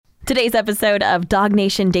Today's episode of Dog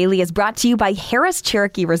Nation Daily is brought to you by Harris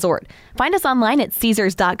Cherokee Resort. Find us online at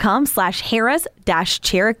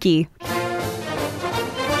Caesars.com/Harris-Cherokee.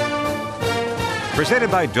 Presented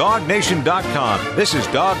by DogNation.com. This is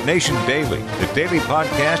Dog Nation Daily, the daily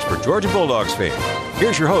podcast for Georgia Bulldogs fans.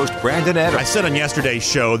 Here's your host, Brandon Adams. I said on yesterday's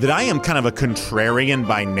show that I am kind of a contrarian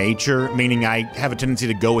by nature, meaning I have a tendency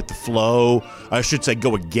to go with the flow. I should say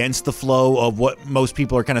go against the flow of what most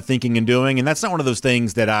people are kind of thinking and doing. And that's not one of those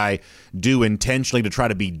things that I do intentionally to try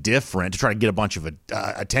to be different, to try to get a bunch of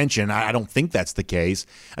attention. I don't think that's the case.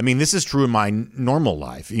 I mean, this is true in my normal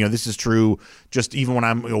life. You know, this is true just even when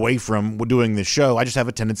I'm away from doing this show. I just have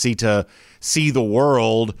a tendency to see the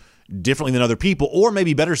world differently than other people, or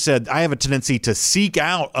maybe better said, I have a tendency to seek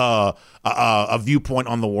out a viewpoint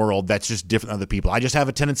on the world that's just different than other people. I just have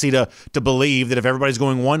a tendency to believe that if everybody's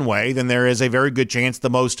going one way, then there is a very good chance the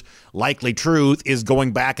most likely truth is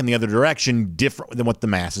going back in the other direction, different than what the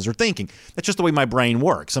masses are thinking. That's just the way my brain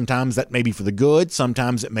works. Sometimes that may be for the good,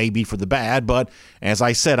 sometimes it may be for the bad, but as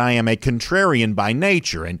I said, I am a contrarian by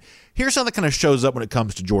nature, and here's how that kind of shows up when it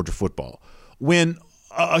comes to Georgia football. When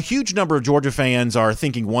a huge number of Georgia fans are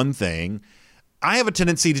thinking one thing, I have a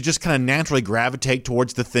tendency to just kind of naturally gravitate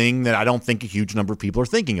towards the thing that I don't think a huge number of people are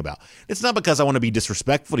thinking about. It's not because I want to be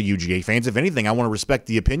disrespectful to UGA fans. If anything, I want to respect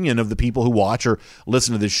the opinion of the people who watch or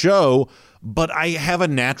listen to this show, but I have a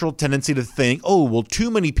natural tendency to think, oh, well,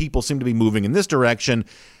 too many people seem to be moving in this direction.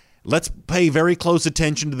 Let's pay very close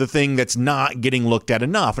attention to the thing that's not getting looked at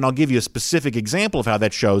enough. And I'll give you a specific example of how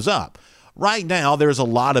that shows up. Right now, there's a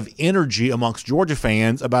lot of energy amongst Georgia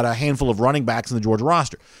fans about a handful of running backs in the Georgia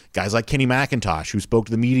roster. Guys like Kenny McIntosh, who spoke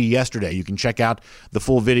to the media yesterday. You can check out the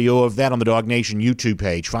full video of that on the Dog Nation YouTube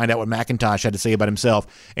page. Find out what McIntosh had to say about himself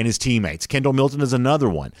and his teammates. Kendall Milton is another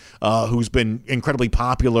one who's been incredibly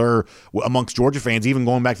popular amongst Georgia fans, even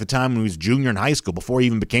going back to the time when he was junior in high school, before he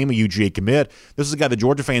even became a UGA commit. This is a guy that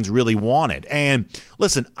Georgia fans really wanted. And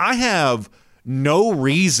listen, I have no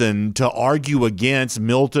reason to argue against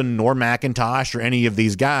Milton nor McIntosh or any of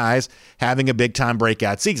these guys having a big-time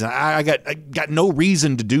breakout season. I got no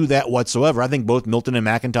reason to do that whatsoever. I think both Milton and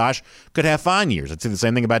McIntosh could have fine years. I'd say the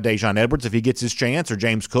same thing about Daijun Edwards if he gets his chance, or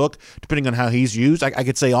James Cook, depending on how he's used. I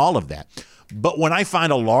could say all of that. But when I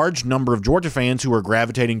find a large number of Georgia fans who are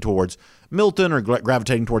gravitating towards Milton or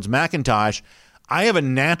gravitating towards McIntosh, I have a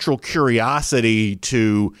natural curiosity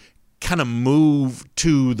to kind of move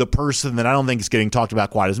to the person that I don't think is getting talked about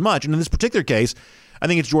quite as much. And in this particular case, I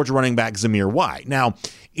think it's Georgia running back Zamir White. Now,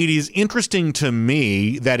 it is interesting to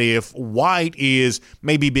me that if White is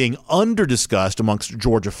maybe being under-discussed amongst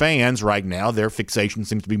Georgia fans right now, their fixation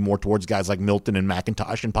seems to be more towards guys like Milton and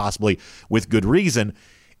McIntosh, and possibly with good reason.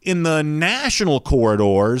 In the national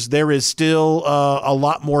corridors, there is still a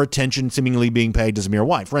lot more attention seemingly being paid to Zamir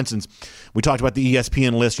White. For instance, we talked about the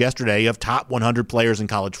ESPN list yesterday of top 100 players in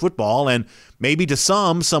college football, and maybe to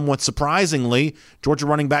some, somewhat surprisingly, Georgia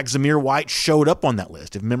running back Zamir White showed up on that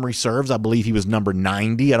list. If memory serves, I believe he was number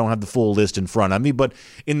 90. I don't have the full list in front of me, but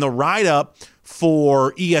in the write-up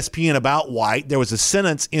for ESPN about White, there was a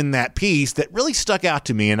sentence in that piece that really stuck out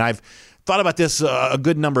to me, and I've thought about this a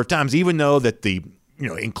good number of times, even though that the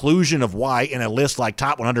inclusion of White in a list like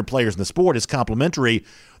top 100 players in the sport is complimentary.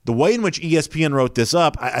 The way in which ESPN wrote this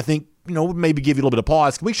up, I think, would maybe give you a little bit of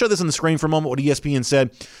pause. Can we show this on the screen for a moment, what ESPN said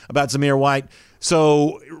about Zamir White?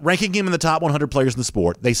 So, ranking him in the top 100 players in the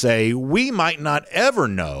sport, they say, we might not ever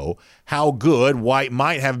know how good White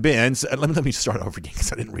might have been. So, let me start over again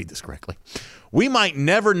because I didn't read this correctly. We might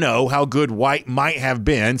never know how good White might have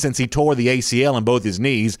been since he tore the ACL in both his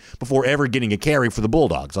knees before ever getting a carry for the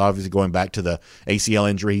Bulldogs. Obviously, going back to the ACL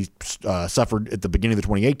injury he suffered at the beginning of the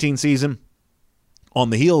 2018 season, on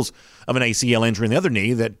the heels of an ACL injury in the other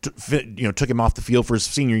knee that took him off the field for his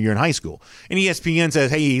senior year in high school. And ESPN says,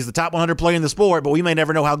 hey, he's the top 100 player in the sport, but we may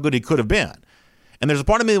never know how good he could have been. And there's a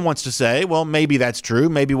part of me that wants to say, well, maybe that's true.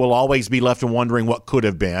 Maybe we'll always be left wondering what could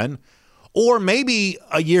have been. Or maybe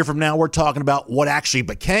a year from now, we're talking about what actually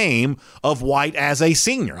became of White as a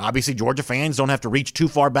senior. Obviously, Georgia fans don't have to reach too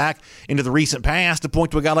far back into the recent past to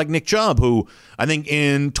point to a guy like Nick Chubb, who I think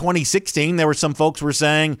in 2016, there were some folks who were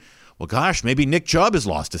saying, well, gosh, maybe Nick Chubb has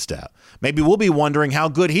lost a step. Maybe we'll be wondering how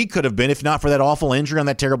good he could have been if not for that awful injury on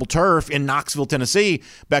that terrible turf in Knoxville, Tennessee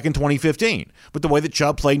back in 2015. But the way that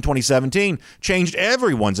Chubb played in 2017 changed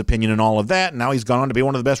everyone's opinion and all of that. And now he's gone on to be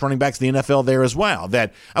one of the best running backs in the NFL there as well.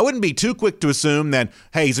 That I wouldn't be too quick to assume that,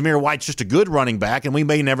 hey, Zamir White's just a good running back and we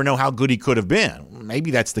may never know how good he could have been. Maybe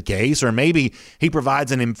that's the case, or maybe he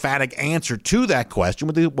provides an emphatic answer to that question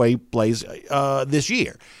with the way he plays this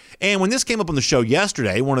year. And when this came up on the show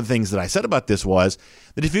yesterday, one of the things that I said about this was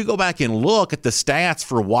that if you go back and look at the stats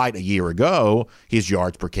for White a year ago, his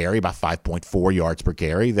yards per carry, about 5.4 yards per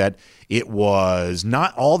carry, that it was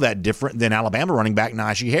not all that different than Alabama running back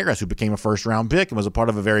Najee Harris, who became a first-round pick and was a part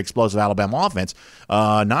of a very explosive Alabama offense.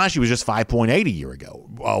 Najee was just 5.8 a year ago.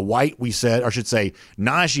 White, we said, or I should say,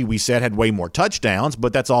 Najee, we said, had way more touchdowns,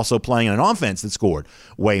 but that's also playing in an offense that scored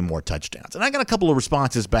way more touchdowns. And I got a couple of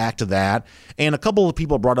responses back to that, and a couple of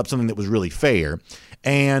people brought up something that was really fair,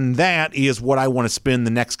 and that is what I want to spend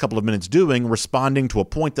the next couple of minutes doing, responding to a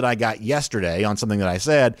point that I got yesterday on something that I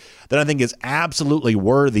said that I think is absolutely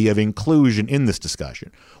worthy of inclusion in this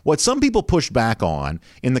discussion. What some people pushed back on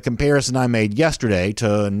in the comparison I made yesterday to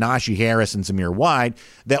Najee Harris and Zamir White,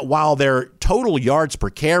 that while their total yards per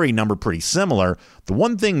carry number pretty similar, the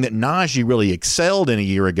one thing that Najee really excelled in a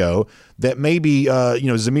year ago that maybe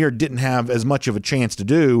Zamir didn't have as much of a chance to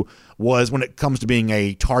do was when it comes to being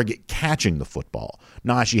a target catching the football.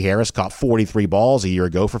 Najee Harris caught 43 balls a year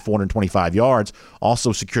ago for 425 yards,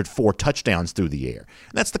 also secured 4 touchdowns through the air.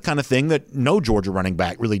 And that's the kind of thing that no Georgia running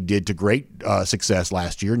back really did to great success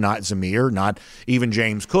last year. Not Zamir, not even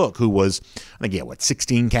James Cook, who was, I think,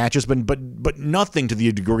 16 catches, but nothing to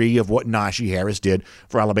the degree of what Najee Harris did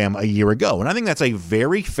for Alabama a year ago. And I think that's a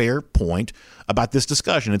very fair point about this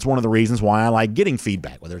discussion. It's one of the reasons why I like getting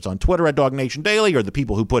feedback, whether it's on Twitter at DogNation Daily or the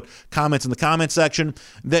people who put comments in the comment section,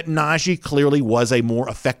 that Najee clearly was a more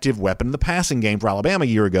effective weapon in the passing game for Alabama a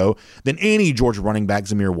year ago than any Georgia running back,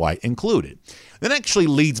 Zamir White included. That actually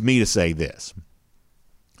leads me to say this,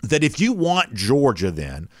 that if you want Georgia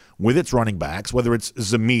then, with its running backs, whether it's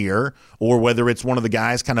Zamir or whether it's one of the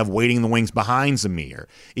guys kind of waiting in the wings behind Zamir,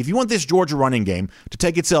 if you want this Georgia running game to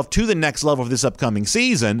take itself to the next level of this upcoming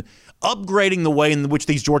season, upgrading the way in which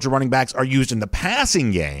these Georgia running backs are used in the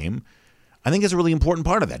passing game, I think is a really important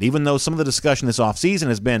part of that. Even though some of the discussion this offseason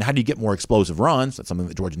has been, how do you get more explosive runs? That's something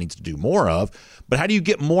that Georgia needs to do more of. But how do you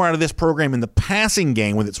get more out of this program in the passing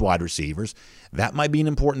game with its wide receivers? That might be an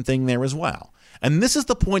important thing there as well. And this is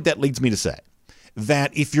the point that leads me to say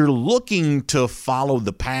that if you're looking to follow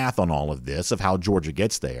the path on all of this, of how Georgia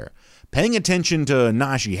gets there, paying attention to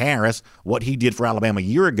Najee Harris, what he did for Alabama a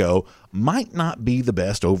year ago, might not be the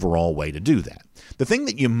best overall way to do that. The thing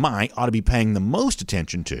that you ought to be paying the most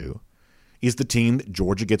attention to is the team that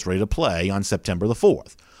Georgia gets ready to play on September the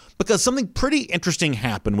 4th. Because something pretty interesting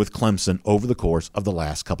happened with Clemson over the course of the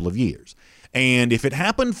last couple of years. And if it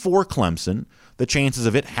happened for Clemson, the chances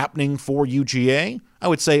of it happening for UGA, I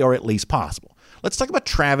would say, are at least possible. Let's talk about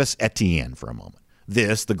Travis Etienne for a moment.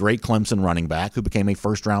 The great Clemson running back who became a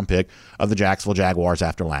first-round pick of the Jacksonville Jaguars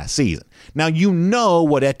after last season. Now, you know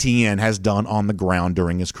what Etienne has done on the ground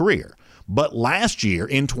during his career. But last year,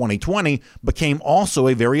 in 2020, became also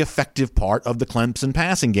a very effective part of the Clemson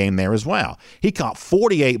passing game there as well. He caught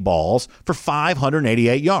 48 balls for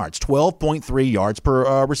 588 yards, 12.3 yards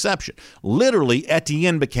per reception. Literally,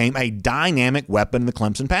 Etienne became a dynamic weapon in the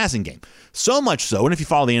Clemson passing game. So much so, and if you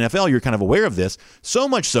follow the NFL, you're kind of aware of this, so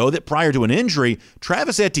much so that prior to an injury,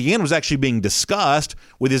 Travis Etienne was actually being discussed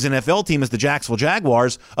with his NFL team as the Jacksonville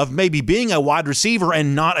Jaguars of maybe being a wide receiver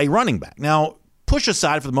and not a running back. Now, push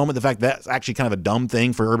aside for the moment the fact that that's actually kind of a dumb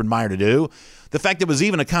thing for Urban Meyer to do. The fact that it was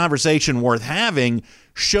even a conversation worth having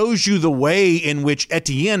shows you the way in which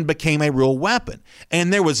Etienne became a real weapon.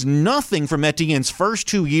 And there was nothing from Etienne's first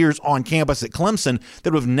 2 years on campus at Clemson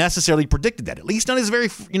that would have necessarily predicted that, at least not his very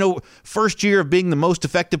first year of being the most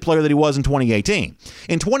effective player that he was in 2018.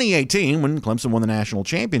 In 2018, when Clemson won the national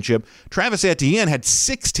championship, Travis Etienne had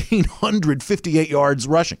 1,658 yards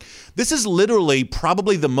rushing. This is literally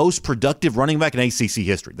probably the most productive running back in ACC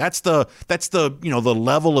history. That's the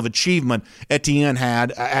level of achievement Etienne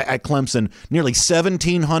had at Clemson, nearly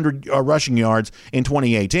 1,700 rushing yards in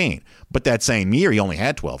 2018. But that same year, he only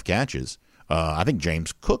had 12 catches. I think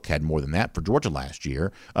James Cook had more than that for Georgia last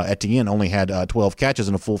year. Etienne only had 12 catches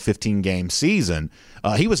in a full 15-game season.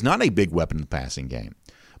 He was not a big weapon in the passing game.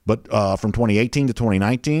 But from 2018 to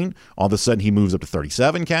 2019, all of a sudden he moves up to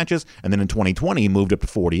 37 catches, and then in 2020 he moved up to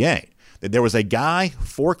 48. There was a guy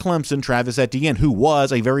for Clemson, Travis Etienne, who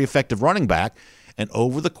was a very effective running back, and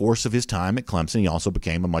over the course of his time at Clemson, he also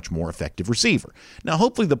became a much more effective receiver. Now,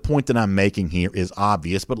 hopefully the point that I'm making here is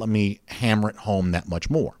obvious, but let me hammer it home that much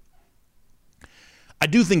more. I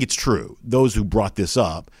do think it's true, those who brought this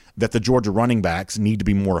up, that the Georgia running backs need to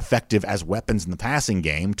be more effective as weapons in the passing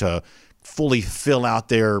game to fully fill out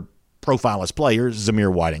their profile as players,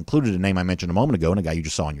 Zamir White included, a name I mentioned a moment ago, and a guy you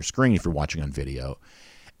just saw on your screen if you're watching on video.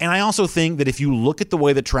 And I also think that if you look at the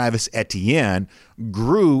way that Travis Etienne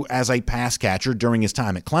grew as a pass catcher during his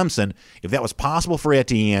time at Clemson, if that was possible for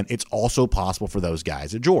Etienne, it's also possible for those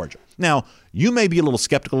guys at Georgia. Now, you may be a little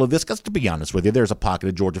skeptical of this because, to be honest with you, there's a pocket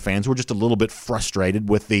of Georgia fans who are just a little bit frustrated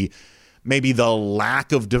with maybe the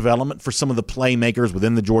lack of development for some of the playmakers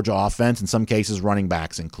within the Georgia offense, in some cases running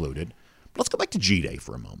backs included. But let's go back to G-Day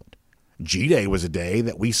for a moment. G-Day was a day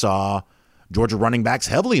that we saw Georgia running backs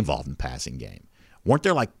heavily involved in the passing game. Weren't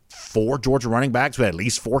there like 4 Georgia running backs who had at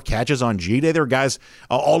least 4 catches on G-Day? There were guys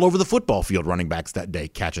all over the football field, running backs that day,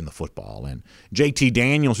 catching the football. And JT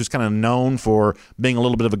Daniels, who's kind of known for being a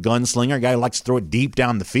little bit of a gunslinger, a guy who likes to throw it deep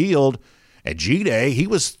down the field, at G-Day, he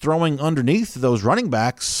was throwing underneath those running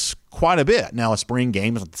backs quite a bit. Now, a spring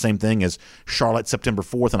game is not the same thing as Charlotte September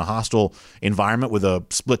 4th in a hostile environment with a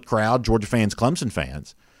split crowd, Georgia fans, Clemson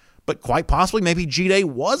fans. But quite possibly, maybe G-Day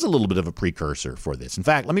was a little bit of a precursor for this. In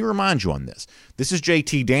fact, let me remind you on this. This is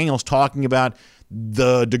JT Daniels talking about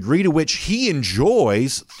the degree to which he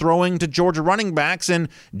enjoys throwing to Georgia running backs, and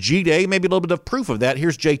G-Day may be a little bit of proof of that.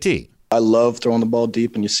 Here's JT. I love throwing the ball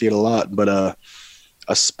deep, and you see it a lot, but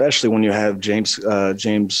especially when you have James,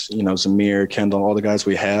 Zamir, Kendall, all the guys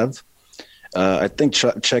we have. I think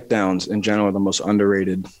checkdowns in general are the most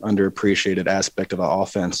underrated, underappreciated aspect of our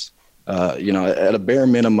offense. At a bare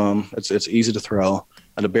minimum, it's easy to throw.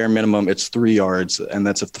 At a bare minimum, it's 3 yards, and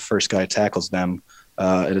that's if the first guy tackles them.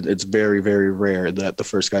 It's very, very rare that the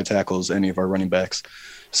first guy tackles any of our running backs.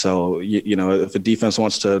 So, if a defense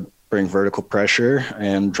wants to bring vertical pressure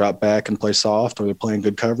and drop back and play soft, or they're playing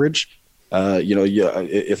good coverage,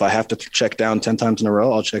 if I have to check down 10 times in a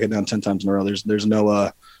row, I'll check it down 10 times in a row. There's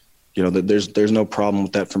no, there's no problem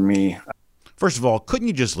with that for me. First of all, couldn't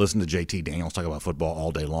you just listen to JT Daniels talk about football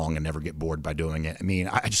all day long and never get bored by doing it? I mean,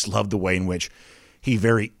 I just love the way in which he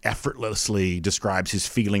very effortlessly describes his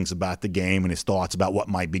feelings about the game and his thoughts about what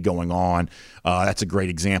might be going on. That's a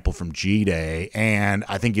great example from G-Day, and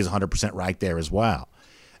I think he's 100% right there as well.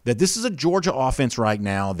 That this is a Georgia offense right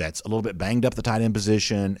now that's a little bit banged up the tight end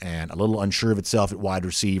position and a little unsure of itself at wide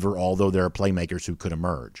receiver, although there are playmakers who could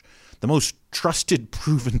emerge. The most trusted,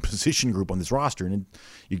 proven position group on this roster, and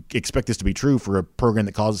you expect this to be true for a program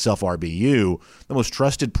that calls itself RBU, the most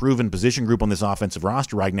trusted, proven position group on this offensive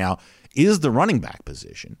roster right now is the running back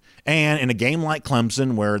position. And in a game like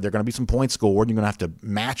Clemson, where there are going to be some points scored, you're going to have to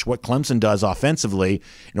match what Clemson does offensively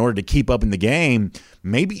in order to keep up in the game,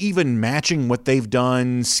 maybe even matching what they've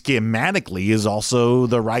done schematically is also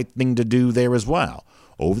the right thing to do there as well.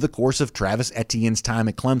 Over the course of Travis Etienne's time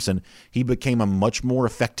at Clemson, he became a much more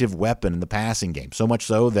effective weapon in the passing game. So much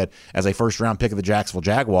so that as a first-round pick of the Jacksonville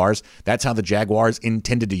Jaguars, that's how the Jaguars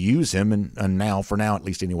intended to use him. And now, for now at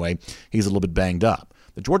least anyway, he's a little bit banged up.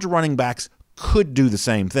 The Georgia running backs could do the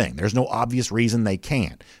same thing. There's no obvious reason they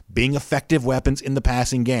can't. Being effective weapons in the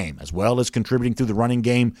passing game, as well as contributing through the running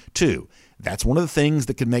game, too. That's one of the things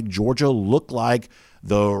that could make Georgia look like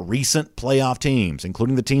the recent playoff teams,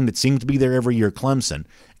 including the team that seems to be there every year, Clemson.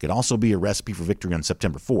 It could also be a recipe for victory on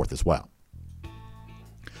September 4th as well.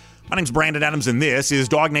 My name's Brandon Adams, and this is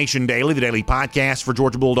Dog Nation Daily, the daily podcast for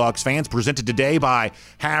Georgia Bulldogs fans, presented today by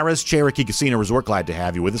Harrah's Cherokee Casino Resort. Glad to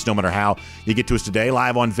have you with us, no matter how you get to us today.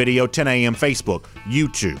 Live on video, 10 a.m., Facebook,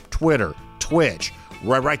 YouTube, Twitter, Twitch.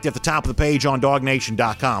 Right at the top of the page on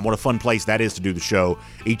DogNation.com. What a fun place that is to do the show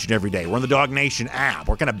each and every day. We're on the Dog Nation app.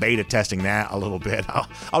 We're kind of beta testing that a little bit.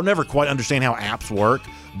 I'll never quite understand how apps work,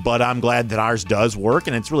 but I'm glad that ours does work,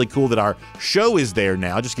 and it's really cool that our show is there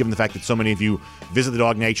now, just given the fact that so many of you visit the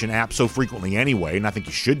Dog Nation app so frequently anyway, and I think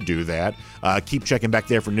you should do that. Keep checking back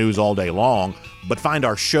there for news all day long, but find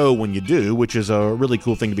our show when you do, which is a really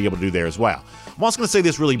cool thing to be able to do there as well. I'm also going to say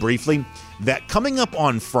this really briefly, that coming up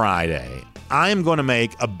on Friday, I am going to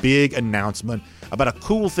make a big announcement about a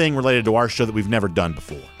cool thing related to our show that we've never done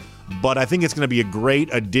before. But I think it's going to be a great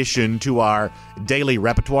addition to our daily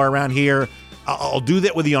repertoire around here. I'll do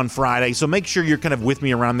that with you on Friday, so make sure you're kind of with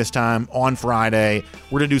me around this time on Friday.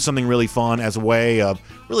 We're going to do something really fun as a way of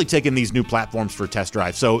really taking these new platforms for a test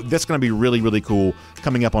drive. So that's going to be really, really cool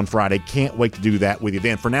coming up on Friday. Can't wait to do that with you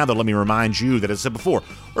then. For now, though, let me remind you that, as I said before,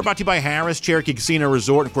 we're brought to you by Harrah's Cherokee Casino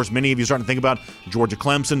Resort. Of course, many of you are starting to think about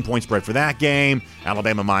Georgia-Clemson, point spread for that game,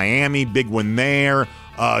 Alabama-Miami, big one there.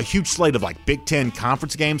 Huge slate of like Big Ten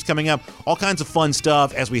conference games coming up. All kinds of fun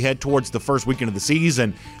stuff as we head towards the first weekend of the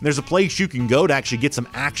season. And there's a place you can go to actually get some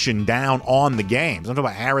action down on the games. I'm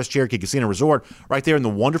talking about Harrah's Cherokee Casino Resort right there in the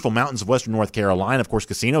wonderful mountains of Western North Carolina. Of course,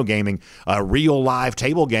 casino gaming, real live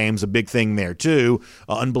table games, a big thing there too.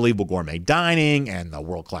 Unbelievable gourmet dining and the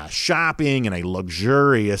world-class shopping and a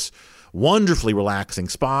luxurious wonderfully relaxing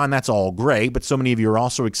spa, and that's all great, but so many of you are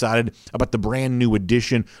also excited about the brand new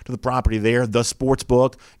addition to the property there, the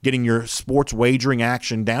Sportsbook, getting your sports wagering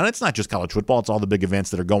action down. It's not just college football, it's all the big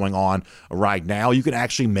events that are going on right now. You can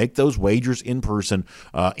actually make those wagers in person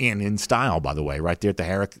and in style, by the way, right there at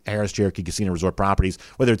the Harris Cherokee Casino Resort properties,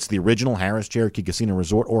 whether it's the original Harris Cherokee Casino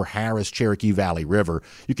Resort or Harris Cherokee Valley River.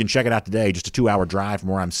 You can check it out today, just a 2-hour drive from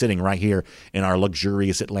where I'm sitting right here in our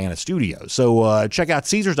luxurious Atlanta studio. So check out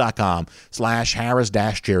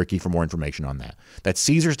Caesars.com/Harris-Cherokee for more information on that. That's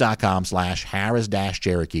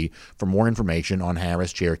Caesars.com/Harris-Cherokee for more information on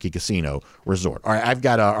Harris Cherokee Casino Resort. All right, I've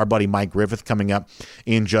got our buddy Mike Griffith coming up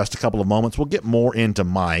in just a couple of moments. We'll get more into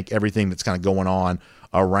Mike, everything that's kind of going on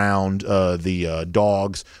around the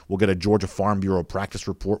Dogs. We'll get a Georgia Farm Bureau practice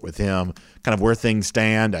report with him, kind of where things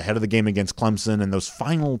stand ahead of the game against Clemson and those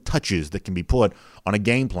final touches that can be put on a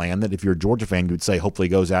game plan that, if you're a Georgia fan, you would say hopefully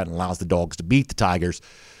goes out and allows the Dogs to beat the Tigers.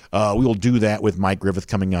 We will do that with Mike Griffith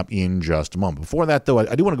coming up in just a moment. Before that, though,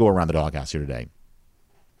 I do want to go around the doghouse here today.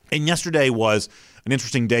 And yesterday was an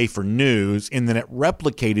interesting day for news in that it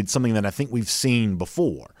replicated something that I think we've seen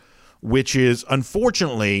before, which is,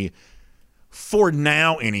 unfortunately, for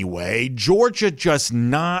now anyway, Georgia just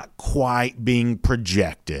not quite being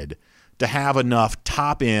projected to have enough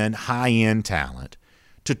top-end, high-end talent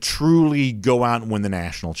to truly go out and win the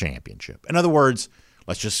national championship. In other words,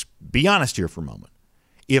 let's just be honest here for a moment.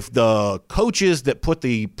 If the coaches that put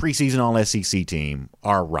the preseason All-SEC team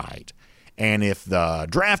are right, and if the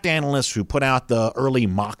draft analysts who put out the early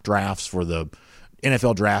mock drafts for the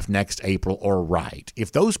NFL draft next April are right,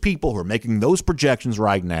 if those people who are making those projections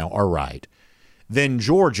right now are right, then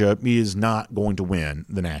Georgia is not going to win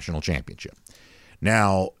the national championship.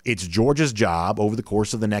 Now, it's Georgia's job over the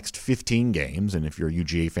course of the next 15 games, and if you're a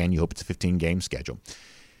UGA fan, you hope it's a 15-game schedule.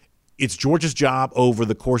 It's Georgia's job over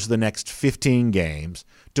the course of the next 15 games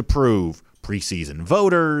to prove preseason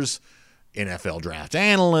voters, NFL draft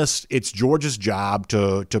analysts, it's Georgia's job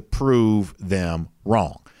to prove them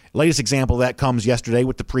wrong. Latest example of that comes yesterday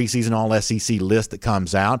with the preseason All-SEC list that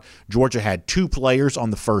comes out. Georgia had 2 players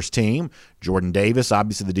on the first team, Jordan Davis,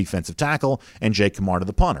 obviously the defensive tackle, and Jake Camarda,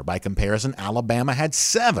 the punter. By comparison, Alabama had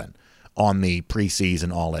 7 on the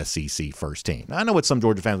preseason All-SEC first team. Now, I know what some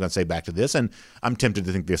Georgia fans are going to say back to this, and I'm tempted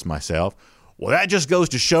to think this myself. Well, that just goes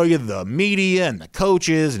to show you the media and the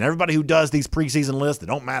coaches and everybody who does these preseason lists that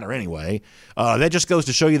don't matter anyway. That just goes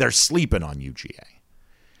to show you they're sleeping on UGA.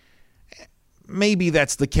 Maybe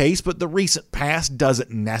that's the case, but the recent past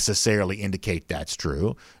doesn't necessarily indicate that's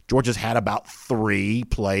true. Georgia's had about 3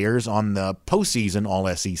 players on the postseason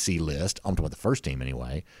All-SEC list, I'm talking about the first team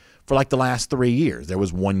anyway, for like the last 3 years. There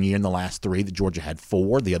was 1 year in the last 3 that Georgia had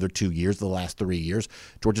 4. The other 2 years, the last 3 years,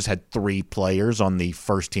 Georgia's had 3 players on the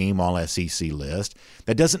first team All-SEC list.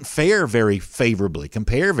 That doesn't compare very favorably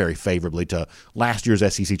to last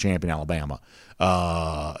year's SEC champion Alabama,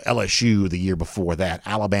 LSU the year before that,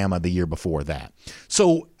 Alabama the year before that.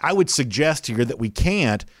 So I would suggest here that we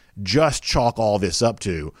can't just chalk all this up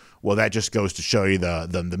to, well, that just goes to show you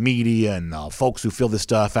the media and the folks who fill this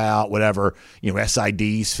stuff out, whatever,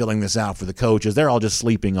 SIDs filling this out for the coaches, they're all just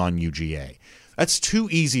sleeping on UGA. That's too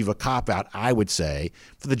easy of a cop-out, I would say,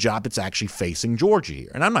 for the job that's actually facing Georgia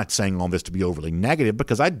here. And I'm not saying all this to be overly negative,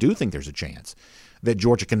 because I do think there's a chance that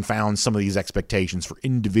Georgia confounds some of these expectations for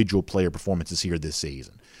individual player performances here this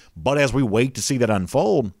season. But as we wait to see that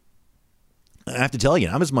unfold, I have to tell you,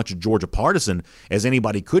 I'm as much a Georgia partisan as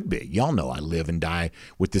anybody could be. Y'all know I live and die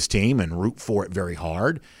with this team and root for it very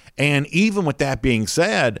hard. And even with that being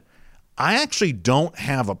said, I actually don't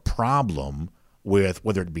have a problem with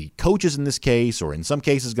whether it be coaches in this case, or in some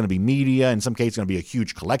cases it's going to be media, in some cases it's going to be a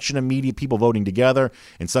huge collection of media, people voting together,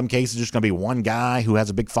 in some cases it's just going to be one guy who has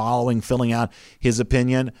a big following filling out his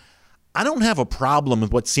opinion. I don't have a problem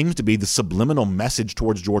with what seems to be the subliminal message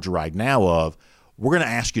towards Georgia right now of, we're going to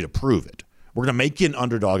ask you to prove it. We're going to make you an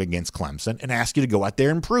underdog against Clemson and ask you to go out there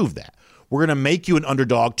and prove that. We're going to make you an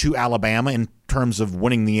underdog to Alabama in terms of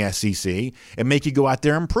winning the SEC and make you go out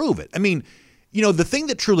there and prove it. I mean, the thing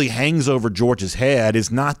that truly hangs over Georgia's head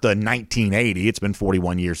is not the 1980. It's been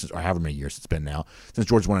 41 years, since, or however many years it's been now, since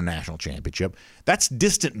Georgia won a national championship. That's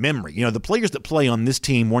distant memory. The players that play on this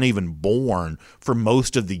team weren't even born for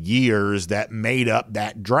most of the years that made up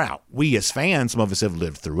that drought. We as fans, some of us have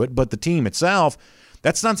lived through it, but the team itself,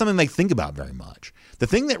 that's not something they think about very much. The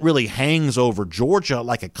thing that really hangs over Georgia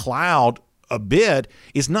like a cloud a bit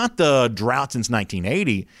is not the drought since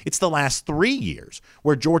 1980. It's the last 3 years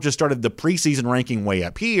where Georgia started the preseason ranking way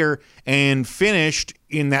up here and finished,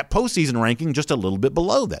 in that postseason ranking just a little bit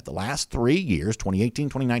below that. The last 3 years, 2018,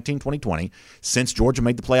 2019, 2020, since Georgia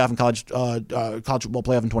made the playoff in college football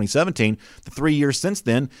playoff in 2017, the 3 years since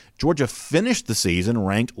then, Georgia finished the season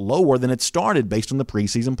ranked lower than it started based on the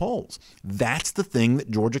preseason polls. That's the thing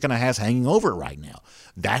that Georgia kind of has hanging over it right now.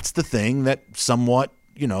 That's the thing that somewhat,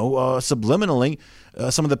 subliminally,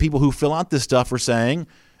 some of the people who fill out this stuff are saying,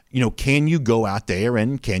 can you go out there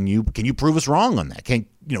and can you prove us wrong on that?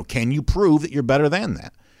 Can you prove that you're better than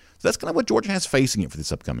that? So that's kind of what Georgia has facing it for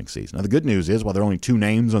this upcoming season. Now, the good news is, while there are only 2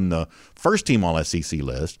 names on the first-team All-SEC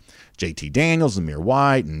list, JT Daniels, Zamir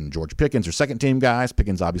White, and George Pickens are second-team guys.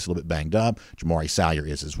 Pickens obviously a little bit banged up. Jamari Salyer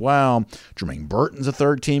is as well. Jermaine Burton's a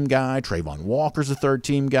third-team guy. Trayvon Walker's a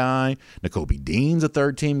third-team guy. Nakobe Dean's a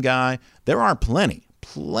third-team guy. There are plenty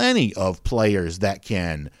of players that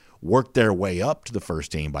can work their way up to the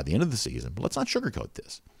first team by the end of the season. But let's not sugarcoat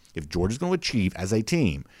this. If Georgia's going to achieve as a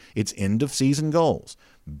team its end-of-season goals,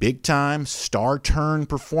 big-time, star-turn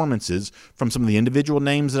performances from some of the individual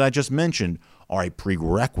names that I just mentioned are a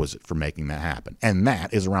prerequisite for making that happen. And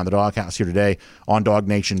that is Around the Doghouse here today on Dog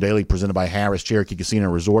Nation Daily, presented by Harris Cherokee Casino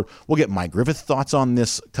Resort. We'll get Mike Griffith's thoughts on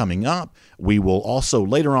this coming up. We will also,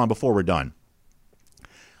 later on, before we're done,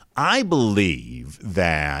 I believe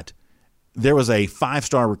that there was a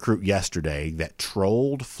 5-star recruit yesterday that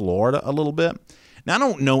trolled Florida a little bit. Now, I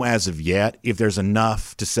don't know as of yet if there's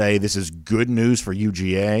enough to say this is good news for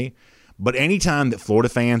UGA, but anytime that Florida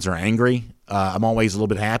fans are angry, I'm always a little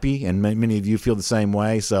bit happy, and many of you feel the same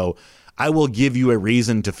way. So I will give you a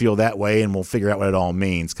reason to feel that way, and we'll figure out what it all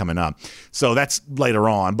means coming up. So that's later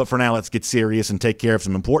on. But for now, let's get serious and take care of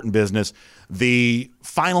some important business. The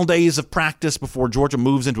final days of practice before Georgia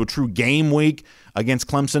moves into a true game week against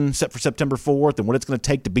Clemson set for September 4th, and what it's going to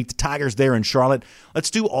take to beat the Tigers there in Charlotte.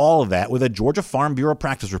 Let's do all of that with a Georgia Farm Bureau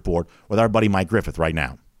practice report with our buddy Mike Griffith right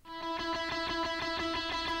now.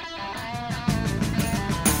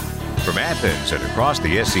 From Athens and across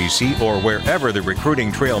the SEC or wherever the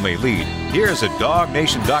recruiting trail may lead, here's a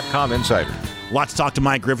DogNation.com insider. Lots to talk to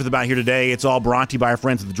Mike Griffith about here today. It's all brought to you by our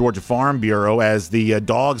friends at the Georgia Farm Bureau as the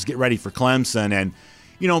Dogs get ready for Clemson. And,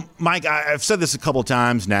 Mike, I've said this a couple of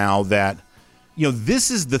times now that, this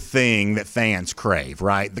is the thing that fans crave,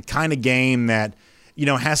 right? The kind of game that,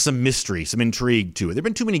 has some mystery, some intrigue to it. There have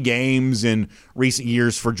been too many games in recent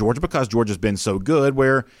years for Georgia because Georgia's been so good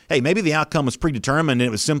where, hey, maybe the outcome was predetermined and it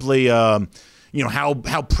was simply, how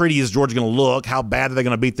pretty is Georgia going to look? How bad are they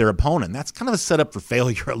going to beat their opponent? That's kind of a setup for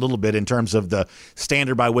failure a little bit in terms of the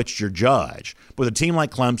standard by which you're judged. With a team like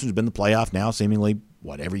Clemson, who's been in the playoff now seemingly,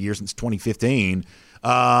 every year since 2015,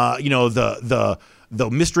 the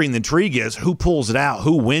mystery and the intrigue is who pulls it out,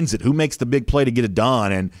 who wins it, who makes the big play to get it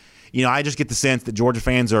done. And I just get the sense that Georgia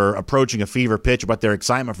fans are approaching a fever pitch about their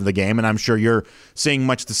excitement for the game, and I'm sure you're seeing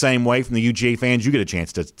much the same way from the UGA fans you get a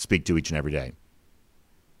chance to speak to each and every day.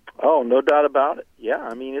 Oh, no doubt about it. Yeah,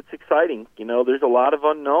 I mean, it's exciting. There's a lot of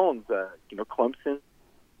unknowns. Clemson,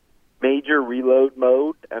 major reload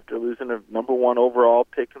mode after losing a number 1 overall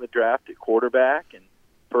pick in the draft at quarterback and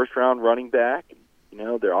first-round running back.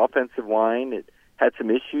 Their offensive line, it had some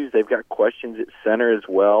issues. They've got questions at center as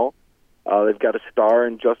well. They've got a star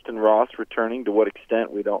in Justin Ross returning. To what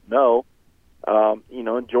extent, we don't know.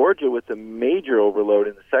 In Georgia with a major overload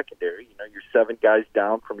in the secondary, you're 7 guys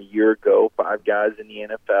down from a year ago, 5 guys in the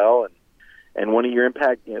NFL, and one of your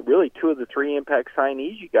impact, really 2 of the 3 impact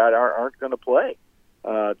signees you got aren't going to play.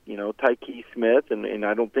 Tyke Smith, and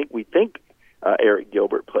I don't think we think Eric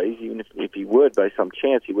Gilbert plays. Even if he would, by some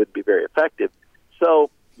chance, he wouldn't be very effective.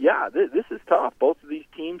 So, yeah, this is tough. Both of these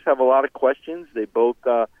teams have a lot of questions. They both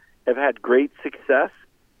have had great success.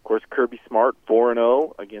 Of course, Kirby Smart,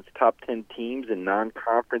 4-0 against top 10 teams in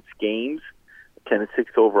non-conference games, 10-6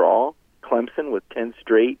 overall. Clemson with 10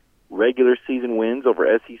 straight regular season wins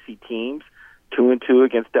over SEC teams, 2-2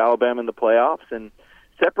 against Alabama in the playoffs, and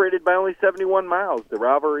separated by only 71 miles, the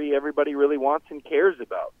rivalry everybody really wants and cares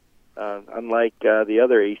about, unlike the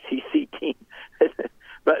other ACC team.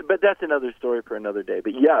 But that's another story for another day.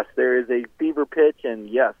 But, yes, there is a fever pitch, and,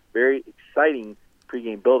 yes, very exciting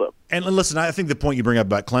pregame buildup. And listen, I think the point you bring up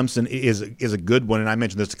about Clemson is a good one, and I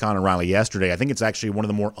mentioned this to Connor Riley yesterday. I think it's actually one of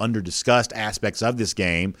the more under-discussed aspects of this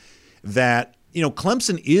game that,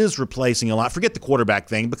 Clemson is replacing a lot. Forget the quarterback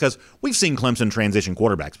thing because we've seen Clemson transition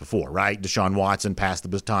quarterbacks before, right? Deshaun Watson passed the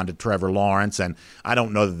baton to Trevor Lawrence, and I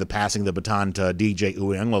don't know that the passing the baton to DJ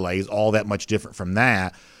Uiagalelei is all that much different from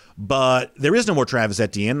that. But there is no more Travis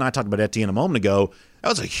Etienne, and I talked about Etienne a moment ago. That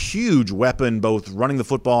was a huge weapon, both running the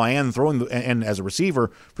football and throwing and as a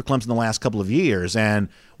receiver for Clemson the last couple of years. And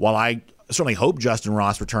while I certainly hope Justin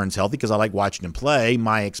Ross returns healthy because I like watching him play.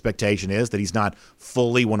 My expectation is that he's not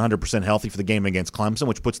fully 100% healthy for the game against Clemson,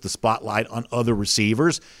 which puts the spotlight on other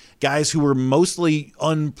receivers, guys who were mostly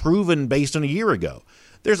unproven based on a year ago.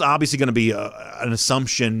 There's obviously going to be an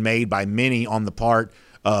assumption made by many on the part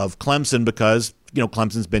of Clemson because,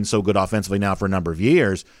 Clemson's been so good offensively now for a number of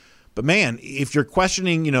years. But, man, if you're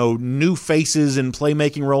questioning, new faces and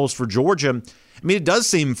playmaking roles for Georgia, it does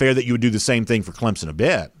seem fair that you would do the same thing for Clemson a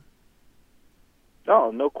bit.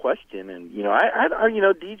 Oh, no question. And,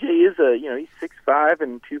 DJ is he's 6'5"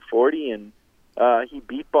 and 240, and he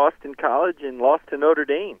beat Boston College and lost to Notre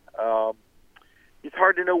Dame. It's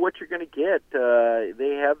hard to know what you're going to get.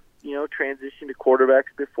 They have, transitioned to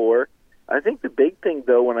quarterbacks before. I think the big thing,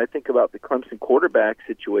 though, when I think about the Clemson quarterback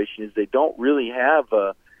situation is they don't really have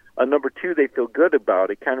a number two they feel good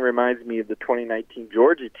about. It kind of reminds me of the 2019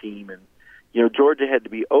 Georgia team. And, Georgia had to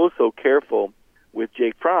be so careful with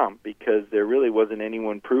Jake Fromm because there really wasn't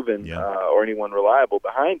anyone proven or anyone reliable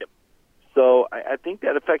behind him. So I think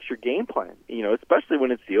that affects your game plan, especially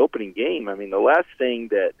when it's the opening game. I mean, the last thing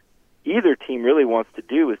that either team really wants to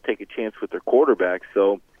do is take a chance with their quarterback.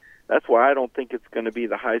 So that's why I don't think it's going to be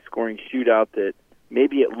the high-scoring shootout that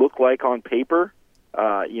maybe it looked like on paper.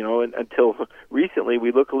 Until recently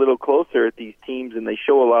we look a little closer at these teams and they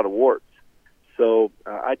show a lot of warts. So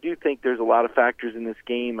I do think there's a lot of factors in this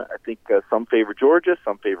game. I think some favor Georgia,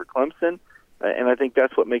 some favor Clemson, and I think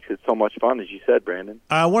that's what makes it so much fun, as you said, Brandon.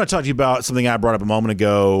 I want to talk to you about something I brought up a moment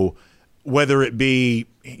ago, whether it be,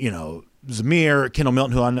 Zamir, Kendall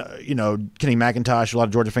Milton, who Kenny McIntosh, a lot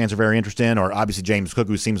of Georgia fans are very interested in, or obviously James Cook,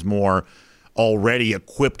 who seems more already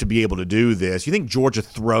equipped to be able to do this. You think Georgia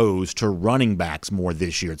throws to running backs more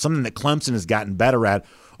this year? It's something that Clemson has gotten better at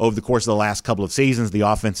over the course of the last couple of seasons. The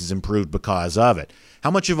offense has improved because of it.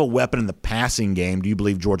 How much of a weapon in the passing game do you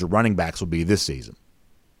believe Georgia running backs will be this season?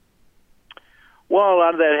 Well, a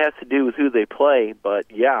lot of that has to do with who they play, but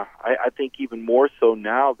yeah, I think even more so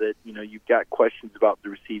now that, you've got questions about the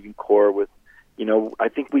receiving core with, I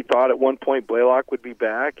think we thought at one point Blaylock would be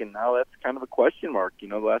back, and now that's kind of a question mark. The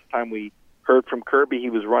last time we heard from Kirby, he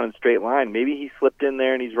was running straight line. Maybe he slipped in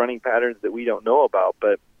there and he's running patterns that we don't know about,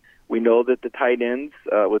 but we know that the tight ends,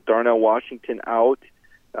 with Darnell Washington out,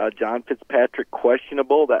 John Fitzpatrick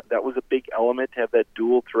questionable, that was a big element to have that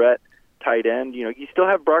dual threat tight end. You still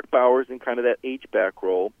have Brock Bowers in kind of that H-back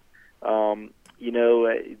role.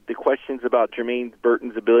 The questions about Jermaine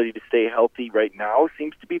Burton's ability to stay healthy right now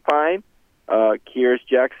seems to be fine. Kyrus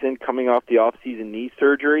Jackson coming off the offseason knee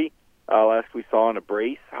surgery. Last we saw in a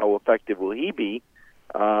brace, how effective will he be?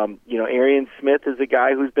 Arian Smith is a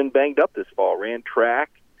guy who's been banged up this fall, ran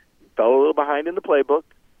track, fell a little behind in the playbook,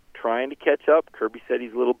 trying to catch up. Kirby said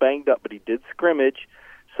he's a little banged up, but he did scrimmage.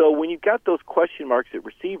 So when you've got those question marks at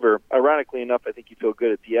receiver, ironically enough, I think you feel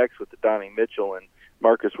good at the X with the Donnie Mitchell and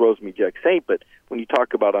Marcus Rosemy-Jack-Saint, but when you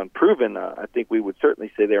talk about unproven, I think we would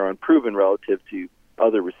certainly say they're unproven relative to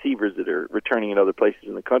other receivers that are returning in other places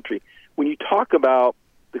in the country. When you talk about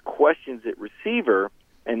the questions at receiver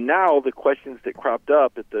and now the questions that cropped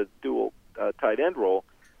up at the dual tight end role,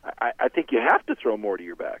 I think you have to throw more to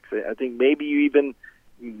your backs. I think maybe you even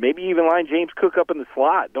line James Cook up in the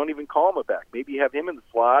slot. Don't even call him a back. Maybe you have him in the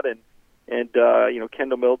slot and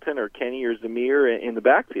Kendall Milton or Kenny or Zamir in the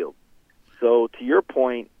backfield. So to your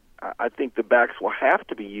point, I think the backs will have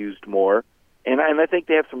to be used more, and I think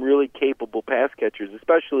they have some really capable pass catchers,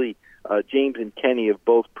 especially James and Kenny have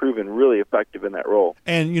both proven really effective in that role.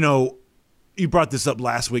 And, you brought this up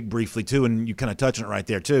last week briefly, too, and you kind of touched on it right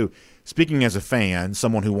there, too. Speaking as a fan,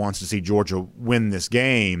 someone who wants to see Georgia win this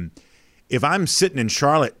game, if I'm sitting in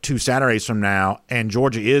Charlotte 2 Saturdays from now and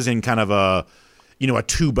Georgia is in kind of a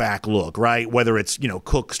two-back look, right? Whether it's,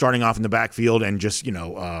 Cook starting off in the backfield and just,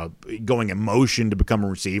 going in motion to become a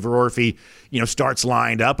receiver, or if he, starts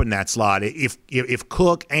lined up in that slot. If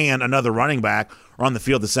Cook and another running back are on the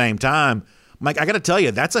field at the same time, Mike, I got to tell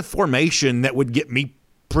you, that's a formation that would get me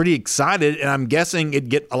pretty excited, and I'm guessing it'd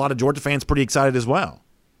get a lot of Georgia fans pretty excited as well.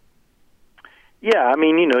 Yeah, I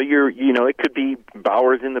mean, it could be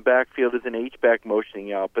Bowers in the backfield as an H-back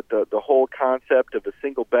motioning out, but the whole concept of a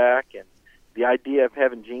single back and the idea of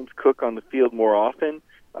having James Cook on the field more often,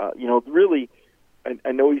 really,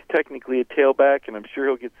 I know he's technically a tailback, and I'm sure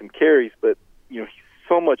he'll get some carries, but, he's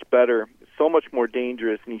so much better, so much more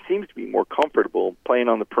dangerous, and he seems to be more comfortable playing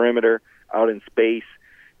on the perimeter, out in space.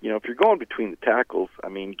 If you're going between the tackles, I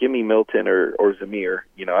mean, give me Milton or Zamir.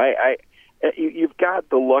 You've got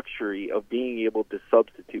the luxury of being able to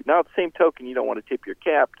substitute. Now, at the same token, you don't want to tip your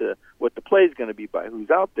cap to what the play is going to be by who's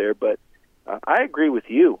out there, but I agree with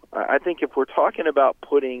you. I think if we're talking about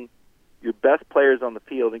putting your best players on the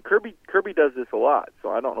field. And Kirby does this a lot, so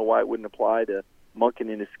I don't know why it wouldn't apply to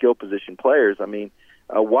Monken and his skill position players. I mean,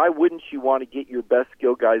 why wouldn't you want to get your best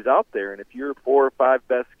skill guys out there? And if your 4 or 5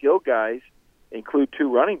 best skill guys include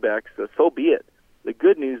 2 running backs, so be it. The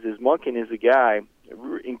good news is Monken is a guy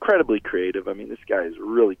incredibly creative. I mean, this guy is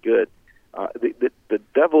really good. The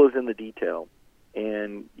devil is in the detail.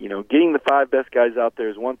 And, getting the 5 best guys out there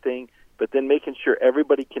is one thing, but then making sure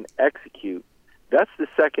everybody can execute, that's the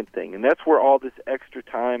second thing. And that's where all this extra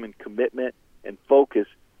time and commitment and focus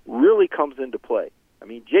really comes into play. I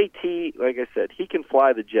mean, JT, like I said, he can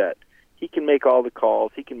fly the jet. He can make all the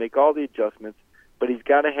calls. He can make all the adjustments, but he's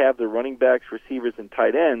got to have the running backs, receivers, and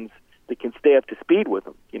tight ends that can stay up to speed with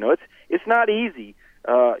him. It's not easy,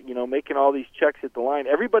 making all these checks at the line.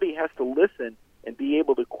 Everybody has to listen and be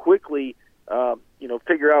able to quickly,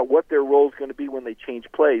 figure out what their role is going to be when they change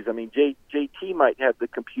plays. I mean, JT might have the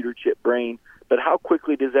computer chip brain, but how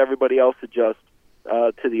quickly does everybody else adjust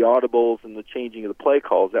to the audibles and the changing of the play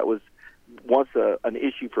calls? That was once an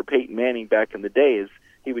issue for Peyton Manning back in the day, is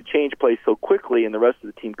he would change plays so quickly and the rest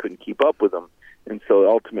of the team couldn't keep up with him. And so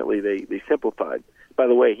ultimately they simplified. By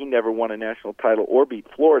the way, he never won a national title or beat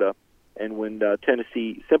Florida. And when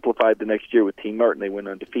Tennessee simplified the next year with Team Martin, they went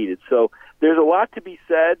undefeated. So there's a lot to be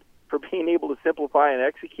said for being able to simplify and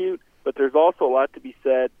execute, but there's also a lot to be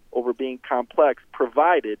said over being complex,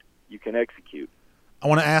 provided you can execute. I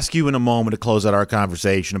want to ask you in a moment to close out our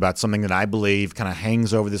conversation about something that I believe kind of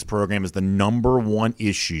hangs over this program as the number one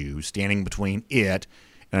issue standing between it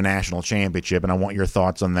and a national championship, and I want your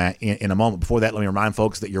thoughts on that in a moment. Before that, let me remind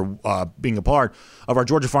folks that you're being a part of our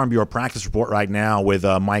Georgia Farm Bureau practice report right now with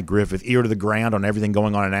Mike Griffith, ear to the ground on everything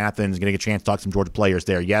going on in Athens. Going to get a chance to talk to some Georgia players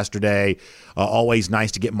there yesterday. Always nice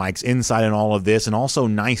to get Mike's insight on all of this, and also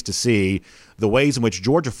nice to see the ways in which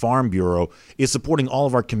Georgia Farm Bureau is supporting all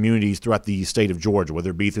of our communities throughout the state of Georgia,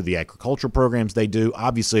 whether it be through the agricultural programs they do.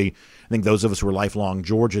 Obviously, I think those of us who are lifelong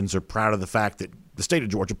Georgians are proud of the fact that the state of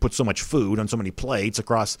Georgia puts so much food on so many plates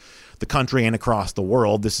across the country and across the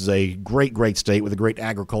world. This is a great, great state with a great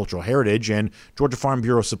agricultural heritage, and Georgia Farm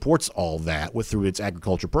Bureau supports all that through its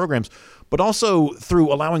agriculture programs, but also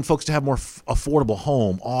through allowing folks to have more affordable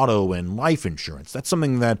home, auto, and life insurance. That's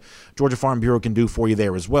something that Georgia Farm Bureau can do for you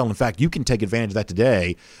there as well. In fact, you can take advantage of that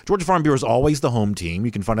today. Georgia Farm Bureau is always the home team.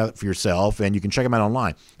 You can find out for yourself, and you can check them out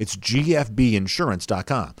online. It's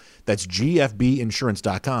gfbinsurance.com. That's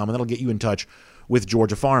gfbinsurance.com, and that'll get you in touch with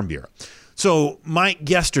Georgia Farm Bureau. So, Mike,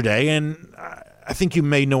 yesterday, and I think you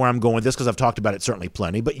may know where I'm going with this because I've talked about it certainly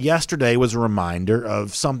plenty, but yesterday was a reminder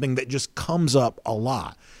of something that just comes up a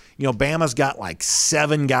lot. Bama's got like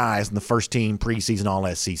 7 guys in the first team preseason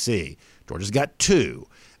All-SEC. Georgia's got 2.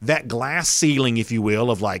 That glass ceiling, if you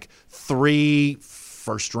will, of like 3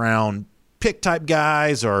 first-round pick type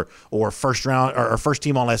guys or first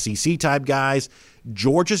team All-SEC type guys,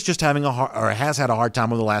 Georgia's just has had a hard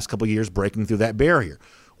time over the last couple of years breaking through that barrier.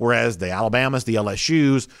 Whereas the Alabamas, the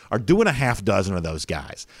LSUs are doing a half dozen of those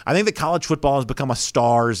guys. I think that college football has become a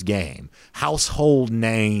stars game, household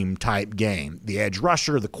name type game. The edge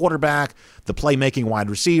rusher, the quarterback, the playmaking wide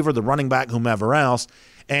receiver, the running back, whomever else.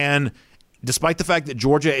 And despite the fact that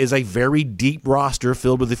Georgia is a very deep roster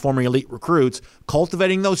filled with the former elite recruits,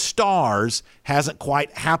 cultivating those stars hasn't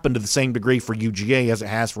quite happened to the same degree for UGA as it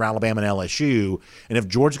has for Alabama and LSU. And if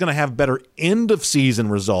Georgia's going to have better end-of-season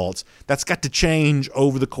results, that's got to change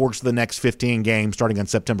over the course of the next 15 games starting on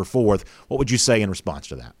September 4th. What would you say in response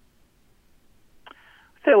to that?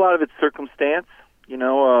 I'd say a lot of it's circumstance.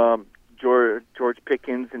 George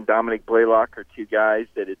Pickens and Dominic Blaylock are 2 guys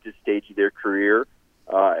that at this stage of their career,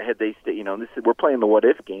 had they stayed, we're playing the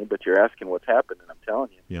what-if game, but you're asking what's happened, and I'm telling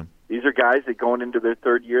you. These are guys that going into their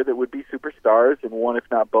 3rd year that would be superstars, and one, if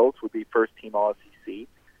not both, would be first-team All-SEC.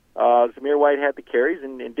 Zamir White had the carries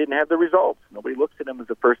and didn't have the results. Nobody looks at him as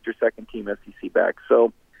a first- or second-team SEC back.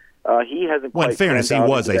 So he hasn't quite... Well, in fairness, he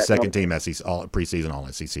was a second-team preseason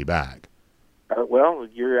All-SEC back. Well,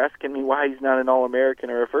 you're asking me why he's not an All-American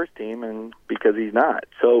or a first team, and because he's not.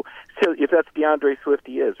 So if that's DeAndre Swift,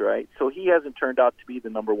 he is, right? So he hasn't turned out to be the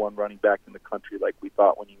number 1 running back in the country like we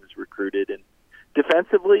thought when he was recruited. And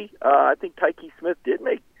defensively, I think Tyke Smith did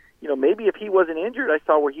make, maybe if he wasn't injured, I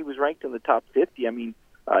saw where he was ranked in the top 50. I mean,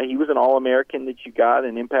 he was an All-American that you got,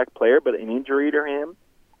 an impact player, but an injury to him.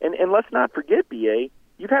 And let's not forget, B.A.,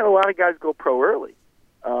 you've had a lot of guys go pro early.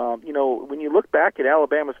 When you look back at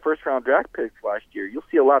Alabama's first-round draft picks last year, you'll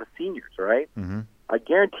see a lot of seniors, right? Mm-hmm. I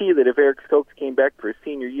guarantee you that if Eric Stokes came back for his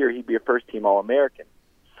senior year, he'd be a first-team All-American.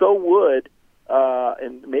 So would,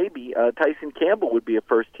 and maybe Tyson Campbell would be a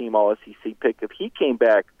first-team All-SEC pick if he came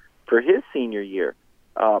back for his senior year.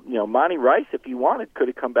 Monty Rice, if he wanted, could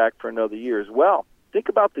have come back for another year as well. think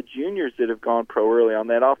about the juniors that have gone pro early on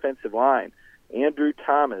that offensive line. Andrew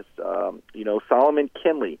Thomas, Solomon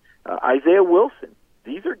Kinley, Isaiah Wilson.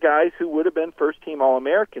 These are guys who would have been first-team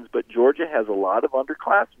All-Americans, but Georgia has a lot of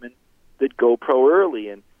underclassmen that go pro early.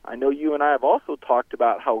 And I know you and I have also talked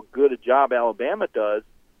about how good a job Alabama does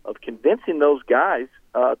of convincing those guys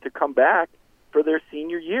to come back for their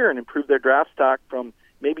senior year and improve their draft stock from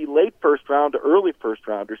maybe late first round to early first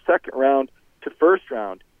round or second round to first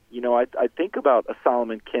round. I think about a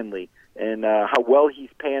Solomon Kinley and how well he's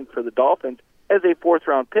panned for the Dolphins as a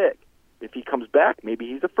fourth-round pick. If he comes back, maybe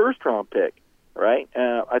he's a first-round pick, right?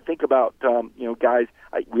 I think about, guys,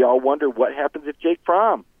 we all wonder what happens if Jake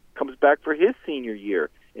Fromm comes back for his senior year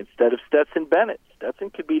instead of Stetson Bennett.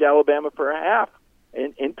 Stetson could beat Alabama for a half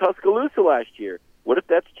in Tuscaloosa last year. What if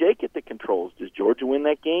that's Jake at the controls? Does Georgia win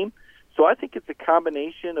that game? So I think it's a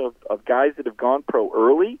combination of guys that have gone pro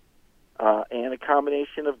early and a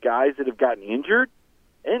combination of guys that have gotten injured.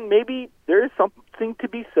 And maybe there is something to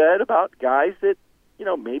be said about guys that,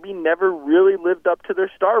 maybe never really lived up to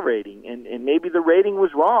their star rating, and maybe the rating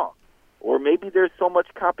was wrong. Or maybe there's so much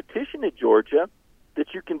competition at Georgia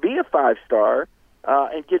that you can be a 5-star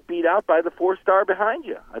and get beat out by the 4-star behind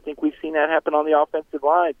you. I think we've seen that happen on the offensive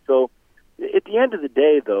line. So at the end of the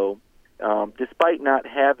day, though, despite not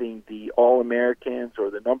having the All-Americans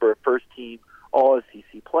or the number of first-team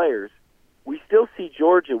All-SEC players, we still see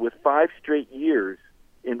Georgia with 5 straight years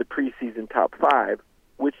in the preseason top 5,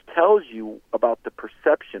 which tells you about the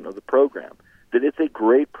perception of the program, that it's a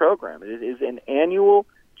great program. It is an annual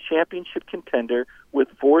championship contender with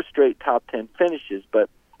 4 straight top 10 finishes. But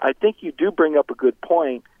I think you do bring up a good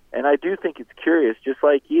point, and I do think it's curious, just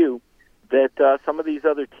like you, that some of these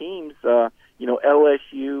other teams,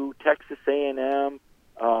 LSU, Texas A&M,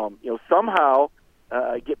 somehow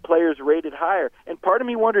get players rated higher. And part of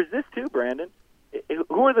me wonders this too, Brandon.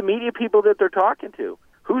 Who are the media people that they're talking to?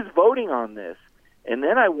 Who's voting on this? And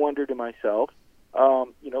then I wonder to myself,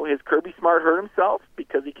 has Kirby Smart hurt himself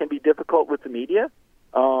because he can be difficult with the media?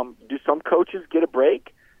 Do some coaches get a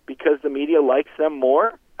break because the media likes them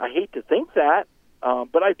more? I hate to think that,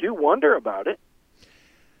 but I do wonder about it.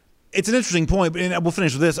 It's an interesting point, and we'll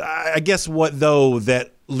finish with this. I guess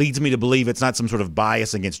that leads me to believe it's not some sort of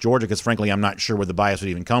bias against Georgia, because frankly I'm not sure where the bias would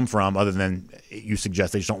even come from, other than you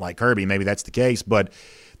suggest they just don't like Kirby. Maybe that's the case, but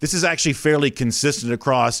this is actually fairly consistent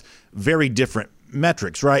across very different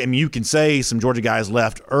metrics, right? I mean, you can say some Georgia guys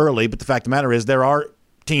left early, but the fact of the matter is there are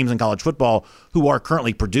teams in college football who are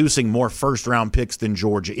currently producing more first-round picks than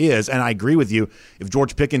Georgia is. And I agree with you. If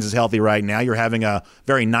George Pickens is healthy right now, you're having a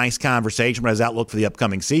very nice conversation about his outlook for the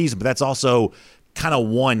upcoming season, but that's also kind of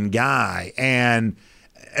one guy. And,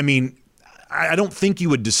 I mean, I don't think you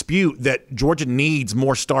would dispute that Georgia needs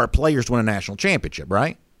more star players to win a national championship,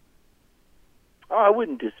 right? Oh, I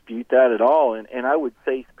wouldn't dispute that at all. And I would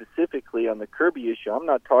say specifically on the Kirby issue, I'm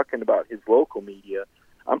not talking about his local media.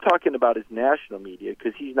 I'm talking about his national media,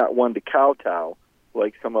 because he's not one to kowtow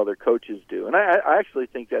like some other coaches do. And I actually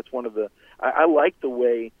think that's one of the – I like the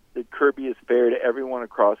way that Kirby is fair to everyone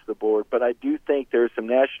across the board, but I do think there are some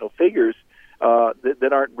national figures that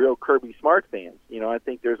aren't real Kirby Smart fans. I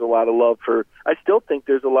think there's a lot of love for – I still think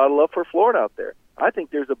there's a lot of love for Florida out there. I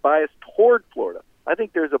think there's a bias toward Florida. I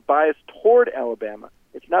think there's a bias toward Alabama.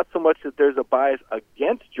 It's not so much that there's a bias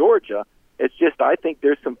against Georgia. It's just I think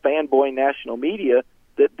there's some fanboy national media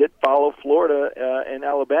that follow Florida and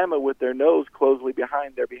Alabama with their nose closely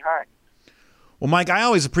behind their behind. Well, Mike, I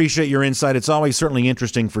always appreciate your insight. It's always certainly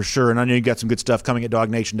interesting for sure, and I know you got some good stuff coming at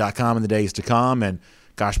DogNation.com in the days to come, and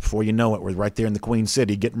gosh, before you know it, we're right there in the Queen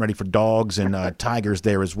City getting ready for dogs and tigers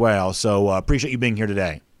there as well. So appreciate you being here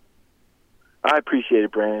today. I appreciate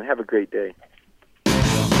it, Brandon. Have a great day.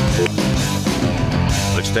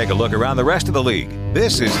 Let's take a look around the rest of the league.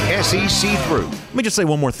 This is SEC Through. Let me just say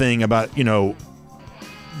one more thing about,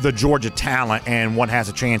 the Georgia talent and what has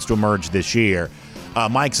a chance to emerge this year.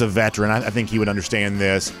 Mike's a veteran. I think he would understand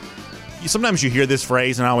this. Sometimes you hear this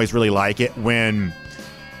phrase, and I always really like it, when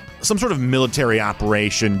some sort of military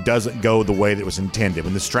operation doesn't go the way that it was intended,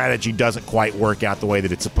 when the strategy doesn't quite work out the way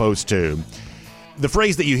that it's supposed to. The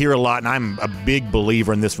phrase that you hear a lot, and I'm a big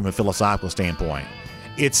believer in this from a philosophical standpoint,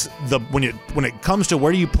 it's when it comes to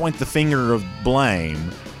where do you point the finger of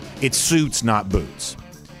blame, it's suits, not boots.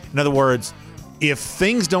 In other words, if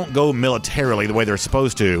things don't go militarily the way they're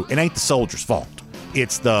supposed to, it ain't the soldiers' fault.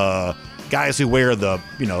 It's the guys who wear the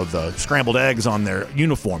scrambled eggs on their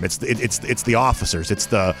uniform. It's the officers. It's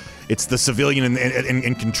the civilian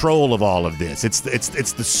in control of all of this. It's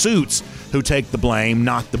the suits who take the blame,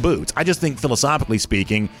 not the boots. I just think philosophically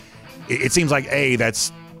speaking, it seems like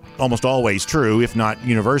that's almost always true, if not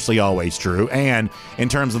universally always true. And in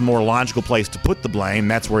terms of the more logical place to put the blame,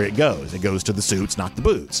 that's where it goes. It goes to the suits, not the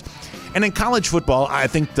boots. And in college football, I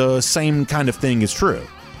think the same kind of thing is true.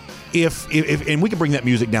 If and we can bring that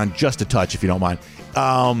music down just a touch if you don't mind.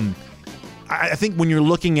 I think when you're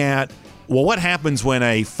looking at, well, what happens when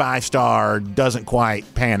a 5-star doesn't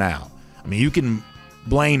quite pan out? I mean, you can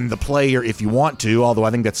blame the player if you want to, although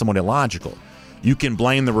I think that's somewhat illogical. You can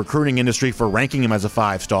blame the recruiting industry for ranking him as a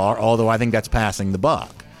 5-star, although I think that's passing the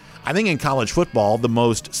buck. I think in college football, the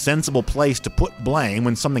most sensible place to put blame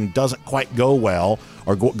when something doesn't quite go well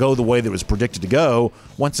or go the way that it was predicted to go,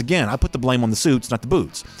 once again, I put the blame on the suits, not the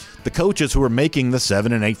boots. The coaches who are making the 7-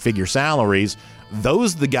 and 8-figure salaries,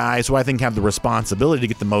 those are the guys who I think have the responsibility to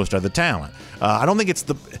get the most out of the talent. I don't think it's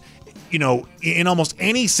in almost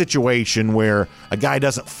any situation where a guy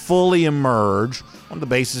doesn't fully emerge on the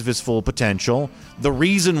basis of his full potential, the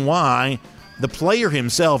reason why the player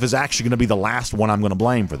himself is actually going to be the last one I'm going to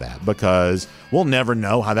blame for that, because we'll never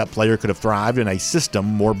know how that player could have thrived in a system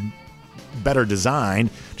more better designed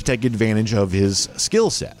to take advantage of his skill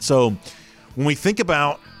set. So when we think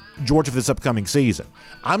about Georgia for this upcoming season,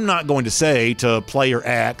 I'm not going to say to player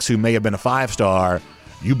X, who may have been a 5-star,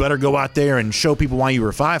 you better go out there and show people why you were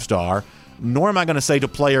a 5-star, nor am I going to say to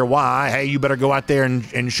player Y, hey, you better go out there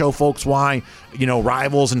and show folks why,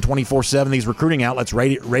 Rivals and 24/7, these recruiting outlets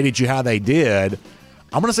rated you how they did.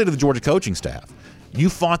 I'm going to say to the Georgia coaching staff, you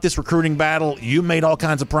fought this recruiting battle. You made all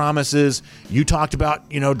kinds of promises. You talked about,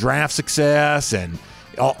 draft success and,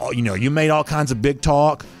 you made all kinds of big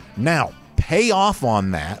talk. Now, pay off on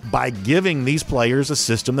that by giving these players a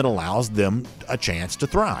system that allows them a chance to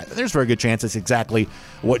thrive. And there's a very good chance that's exactly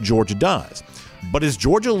what Georgia does. But as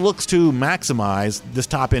Georgia looks to maximize this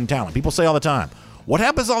top-end talent, people say all the time, what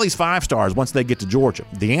happens to all these 5-stars once they get to Georgia?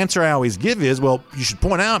 The answer I always give is, well, you should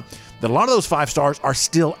point out that a lot of those 5-stars are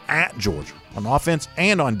still at Georgia on offense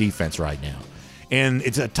and on defense right now. And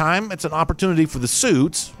it's an opportunity for the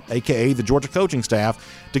suits, a.k.a. the Georgia coaching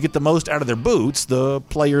staff, to get the most out of their boots, the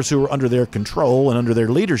players who are under their control and under their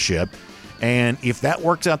leadership. And if that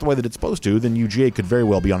works out the way that it's supposed to, then UGA could very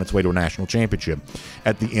well be on its way to a national championship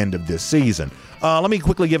at the end of this season. Let me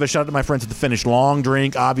quickly give a shout out to my friends at the Finnish Long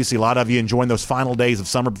Drink. Obviously, a lot of you enjoying those final days of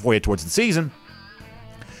summer before you head towards the season.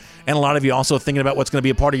 And a lot of you also thinking about what's going to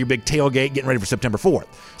be a part of your big tailgate getting ready for September 4th.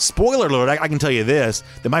 Spoiler alert, I can tell you this,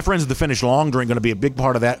 that my friends at the Finnish Long Drink are going to be a big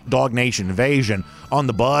part of that Dog Nation invasion on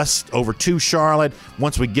the bus over to Charlotte.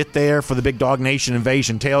 Once we get there for the big Dog Nation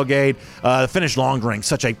invasion tailgate, the Finnish Long Drink,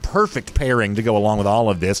 such a perfect pairing to go along with all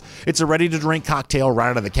of this. It's a ready-to-drink cocktail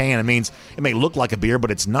right out of the can. It means it may look like a beer,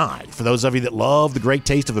 but it's not. For those of you that love the great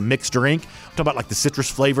taste of a mixed drink, I'm talking about like the citrus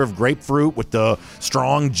flavor of grapefruit with the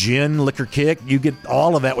strong gin liquor kick, you get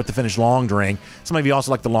all of that with the Finnish Long Drink. Some of you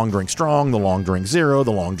also like the Long Drink Strong, the Long Drink Zero,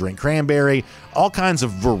 the Long Drink Cranberry, all kinds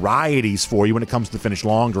of varieties for you when it comes to the Finnish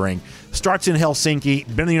Long Drink. Starts in Helsinki,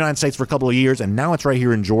 been in the United States for a couple of years, and now it's right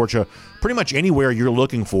here in Georgia. Pretty much anywhere you're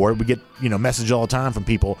looking for it. We get, messages all the time from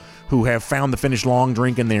people who have found the Finnish Long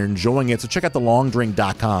Drink and they're enjoying it. So check out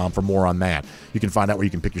thelongdrink.com for more on that. You can find out where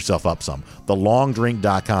you can pick yourself up some.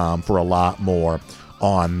 Thelongdrink.com for a lot more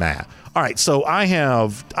on that. All right, so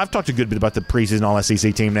I've talked a good bit about the preseason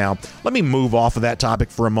All-SEC team now. Let me move off of that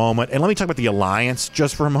topic for a moment, and let me talk about the Alliance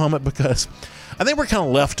just for a moment, because I think we're kind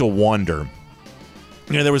of left to wonder.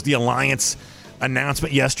 There was the Alliance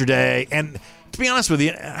announcement yesterday, and to be honest with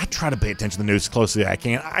you, I try to pay attention to the news as closely as I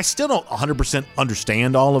can. I still don't 100%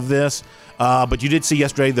 understand all of this, but you did see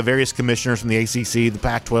yesterday the various commissioners from the ACC, the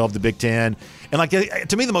Pac-12, the Big Ten, and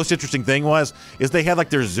to me the most interesting thing is they had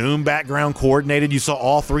their Zoom background coordinated. You saw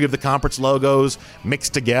all three of the conference logos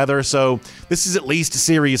mixed together, so this is at least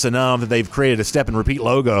serious enough that they've created a step and repeat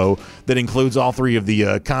logo that includes all three of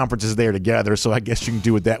the conferences there together, so I guess you can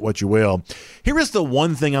do with that what you will. Here is the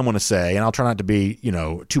one thing I want to say, and I'll try not to be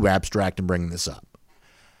too abstract in bringing this up.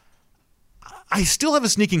 I still have a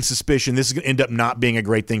sneaking suspicion this is going to end up not being a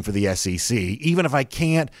great thing for the SEC, even if I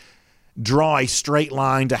can't draw a straight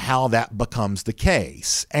line to how that becomes the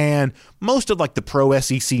case. And most of the pro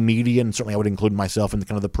SEC media, and certainly I would include myself in the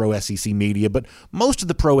kind of the pro SEC media, but most of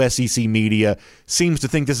the pro SEC media seems to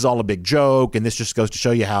think this is all a big joke, and this just goes to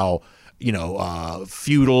show you how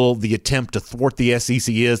futile the attempt to thwart the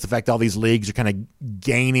SEC is. The fact that all these leagues are kind of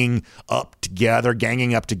ganging up together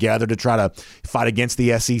to try to fight against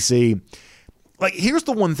the SEC. Here's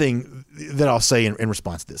the one thing that I'll say in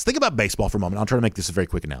response to this. Think about baseball for a moment. I'll try to make this a very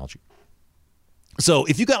quick analogy. So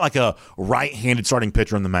if you got a right-handed starting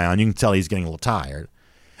pitcher on the mound, you can tell he's getting a little tired,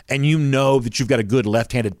 and you know that you've got a good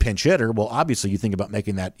left-handed pinch hitter, well, obviously you think about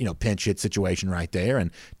making that pinch hit situation right there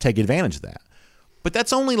and take advantage of that. But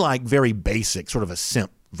that's only very basic, sort of a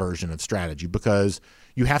simp version of strategy, because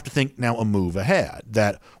you have to think now a move ahead.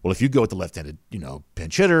 That, well, if you go with the left-handed,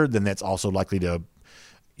 pinch hitter, then that's also likely to,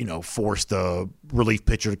 force the relief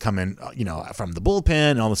pitcher to come in, from the bullpen.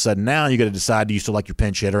 And all of a sudden now you got to decide, do you still like your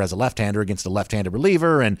pinch hitter as a left-hander against a left-handed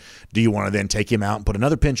reliever? And do you want to then take him out and put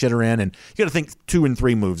another pinch hitter in? And you got to think 2 and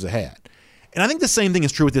 3 moves ahead. And I think the same thing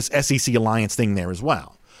is true with this SEC alliance thing there as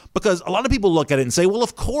well. Because a lot of people look at it and say, well,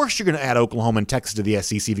 of course you're going to add Oklahoma and Texas to the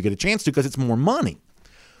SEC if you get a chance to, because it's more money.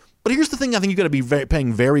 But here's the thing I think you've got to be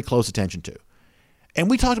paying very close attention to. And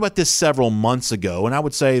we talked about this several months ago, and I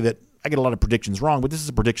would say that I get a lot of predictions wrong, but this is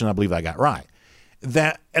a prediction I believe I got right.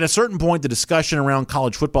 That at a certain point, the discussion around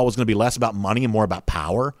college football was going to be less about money and more about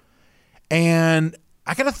power. And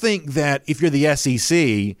I got to think that if you're the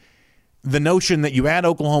SEC, the notion that you add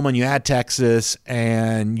Oklahoma and you add Texas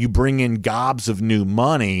and you bring in gobs of new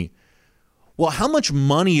money, well, how much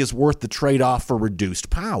money is worth the trade-off for reduced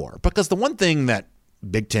power? Because the one thing that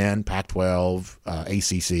Big Ten, Pac-12,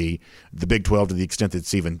 ACC, the Big 12, to the extent that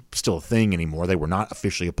it's even still a thing anymore, they were not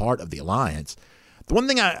officially a part of the alliance. The one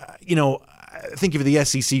thing I think of the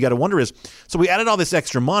SEC, you got to wonder is, so we added all this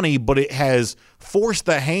extra money, but it has forced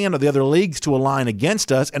the hand of the other leagues to align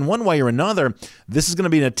against us. And one way or another, this is going to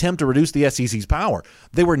be an attempt to reduce the SEC's power.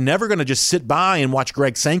 They were never going to just sit by and watch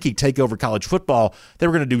Greg Sankey take over college football. They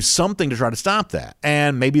were going to do something to try to stop that.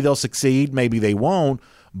 And maybe they'll succeed, maybe they won't,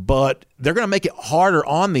 but they're going to make it harder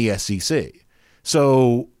on the SEC.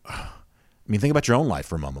 So, think about your own life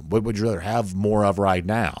for a moment. What would you rather have more of right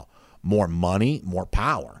now? More money, more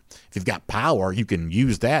power. If you've got power, you can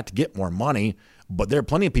use that to get more money, but there are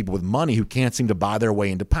plenty of people with money who can't seem to buy their way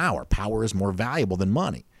into power. Power is more valuable than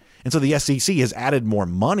money. And so the SEC has added more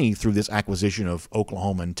money through this acquisition of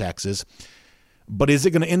Oklahoma and Texas. But is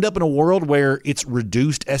it going to end up in a world where it's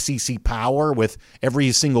reduced SEC power with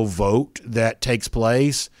every single vote that takes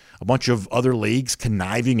place, a bunch of other leagues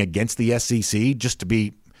conniving against the SEC just to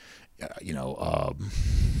be,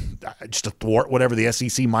 just to thwart whatever the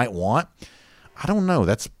SEC might want? I don't know.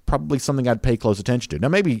 That's probably something I'd pay close attention to. Now,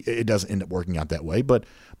 maybe it doesn't end up working out that way, but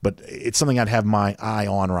it's something I'd have my eye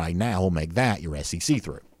on right now. We'll make that your SEC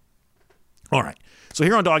through. All right. So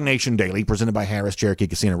here on Dog Nation Daily, presented by Harris Cherokee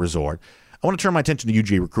Casino Resort, I want to turn my attention to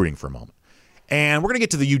UGA recruiting for a moment. And we're going to get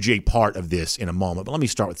to the UGA part of this in a moment, but let me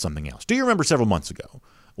start with something else. Do you remember several months ago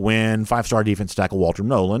when 5-star defense tackle Walter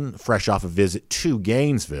Nolan, fresh off a visit to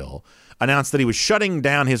Gainesville, announced that he was shutting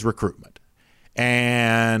down his recruitment?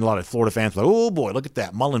 And a lot of Florida fans were like, oh boy, look at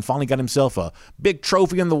that. Mullen finally got himself a big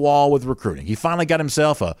trophy on the wall with recruiting. He finally got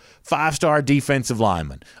himself a 5-star defensive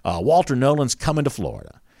lineman. Walter Nolan's coming to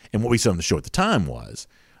Florida. And what we said on the show at the time was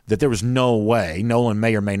that there was no way Nolan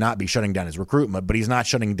may or may not be shutting down his recruitment, but he's not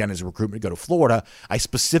shutting down his recruitment to go to Florida. I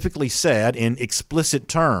specifically said in explicit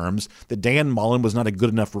terms that Dan Mullen was not a good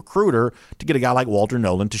enough recruiter to get a guy like Walter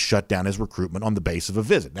Nolan to shut down his recruitment on the base of a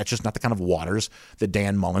visit. That's just not the kind of waters that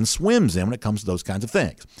Dan Mullen swims in when it comes to those kinds of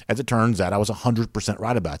things. As it turns out, I was 100%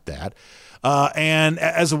 right about that. And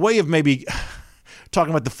as a way of maybe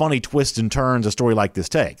talking about the funny twists and turns a story like this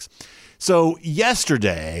takes. So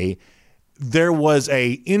yesterday, there was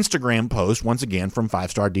a Instagram post, once again, from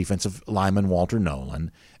 5-star defensive lineman Walter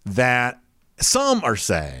Nolan that some are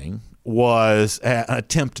saying was an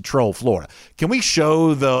attempt to troll Florida. Can we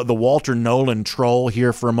show the Walter Nolan troll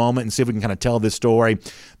here for a moment and see if we can kind of tell this story?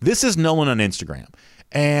 This is Nolan on Instagram.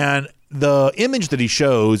 And the image that he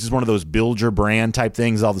shows is one of those build your brand type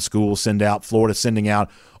things all the schools send out. Florida sending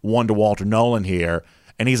out one to Walter Nolan here.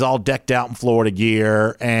 And he's all decked out in Florida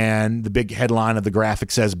gear, and the big headline of the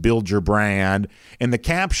graphic says, build your brand. And the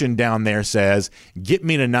caption down there says, get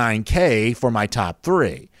me to 9K for my top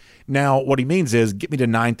 3. Now, what he means is, get me to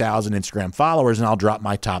 9,000 Instagram followers, and I'll drop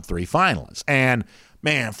my top 3 finalists. And,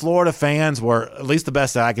 man, Florida fans were, at least the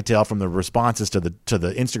best that I could tell from the responses to the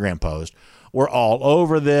Instagram post, were all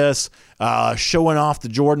over this, showing off the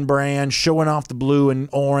Jordan brand, showing off the blue and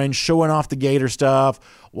orange, showing off the Gator stuff.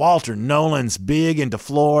 Walter Nolan's big into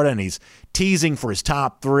Florida, and he's teasing for his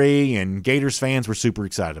top 3, and Gators fans were super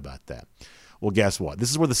excited about that. Well, guess what?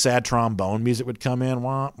 This is where the sad trombone music would come in,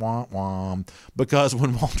 wah, wah, wah, because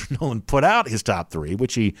when Walter Nolan put out his top 3,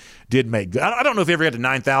 which he did make good, I don't know if he ever got to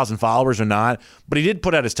 9,000 followers or not, but he did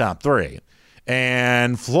put out his top 3.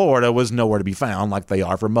 And Florida was nowhere to be found, like they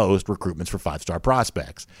are for most recruitments for 5-star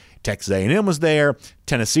prospects. Texas A&M was there.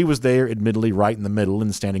 Tennessee was there, admittedly right in the middle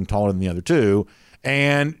and standing taller than the other two.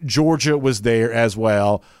 And Georgia was there as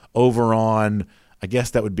well, over on, I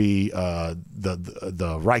guess that would be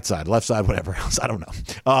the right side, left side, whatever else. I don't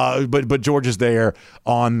know. But Georgia's there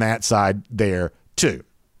on that side there too.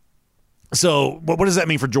 So what does that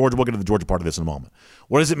mean for Georgia? We'll get to the Georgia part of this in a moment.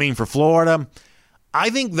 What does it mean for Florida? I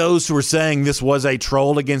think those who are saying this was a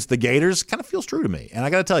troll against the Gators kind of feels true to me. And I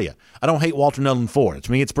got to tell you, I don't hate Walter Nolan for it.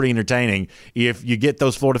 To me, it's pretty entertaining. If you get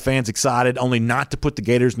those Florida fans excited only not to put the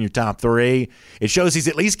Gators in your top three, it shows he's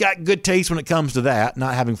at least got good taste when it comes to that,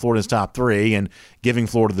 not having Florida's top three and giving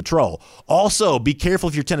Florida the troll. Also, be careful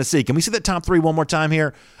if you're Tennessee. Can we see that top three one more time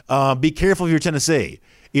here? Be careful if you're Tennessee.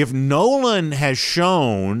 If Nolan has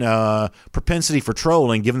shown propensity for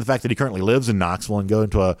trolling, given the fact that he currently lives in Knoxville and going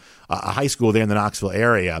to a high school there in the Knoxville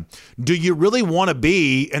area, do you really want to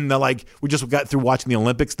be in the, like, we just got through watching the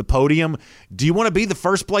Olympics, the podium? Do you want to be the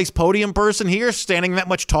first place podium person here, standing that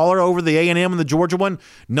much taller over the A&M and the Georgia one,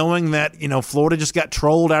 knowing that, Florida just got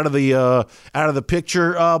trolled out of the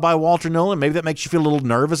picture by Walter Nolan? Maybe that makes you feel a little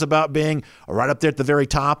nervous about being right up there at the very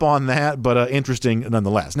top on that, but interesting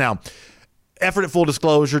nonetheless. Now, effort at full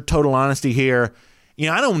disclosure, total honesty here.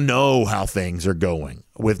 I don't know how things are going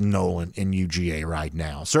with Nolan and UGA right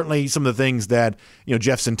now. Certainly some of the things that,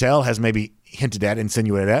 Jeff Sentell has maybe hinted at,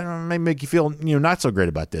 insinuated at, maybe make you feel, not so great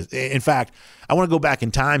about this. In fact, I want to go back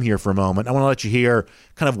in time here for a moment. I want to let you hear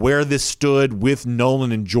kind of where this stood with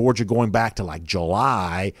Nolan and Georgia going back to like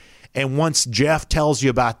July. And once Jeff tells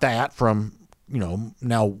you about that from,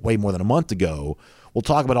 now way more than a month ago, we'll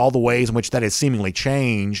talk about all the ways in which that has seemingly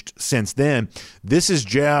changed since then. This is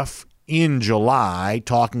Jeff in July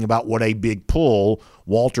talking about what a big pull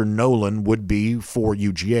Walter Nolan would be for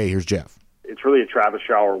UGA. Here's Jeff. It's really a Travis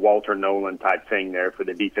Shaw or Walter Nolan type thing there for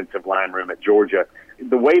the defensive line room at Georgia.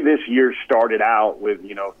 The way this year started out with,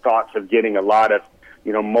 thoughts of getting a lot of,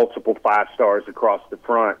 multiple 5-stars across the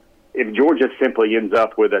front, if Georgia simply ends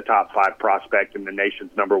up with a top 5 prospect and the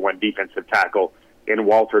nation's number 1 defensive tackle in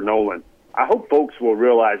Walter Nolan, I hope folks will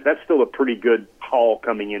realize that's still a pretty good haul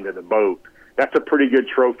coming into the boat. That's a pretty good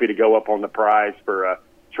trophy to go up on the prize for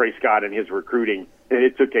Trey Scott and his recruiting.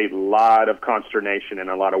 It took a lot of consternation and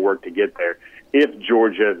a lot of work to get there. If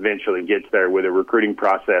Georgia eventually gets there with a recruiting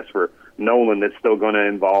process for Nolan that's still going to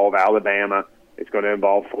involve Alabama, it's going to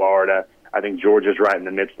involve Florida, I think Georgia's right in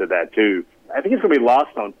the midst of that too. I think it's going to be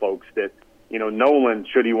lost on folks that, Nolan,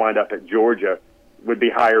 should he wind up at Georgia, would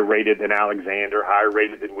be higher rated than Alexander, higher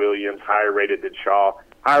rated than Williams, higher rated than Shaw,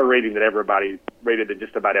 higher rated than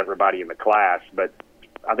just about everybody in the class. But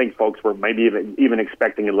I think folks were maybe even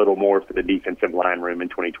expecting a little more for the defensive line room in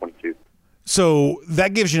 2022. So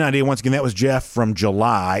that gives you an idea. Once again, that was Jeff from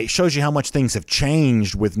July. It shows you how much things have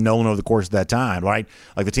changed with Nolan over the course of that time, right?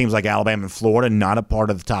 Like the teams like Alabama and Florida, not a part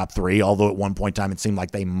of the top 3, although at one point in time it seemed like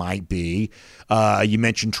they might be. You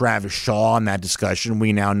mentioned Travis Shaw in that discussion.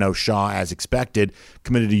 We now know Shaw, as expected,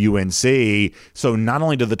 committed to UNC. So not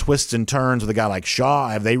only do the twists and turns with a guy like Shaw,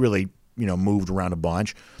 have they really moved around a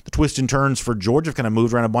bunch. The twists and turns for Georgia have kind of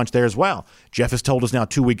moved around a bunch there as well. Jeff has told us now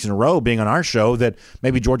 2 weeks in a row, being on our show, that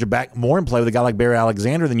maybe Georgia back more in play with a guy like Barry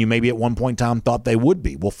Alexander than you maybe at one point in time thought they would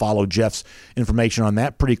be. We'll follow Jeff's information on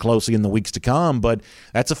that pretty closely in the weeks to come, but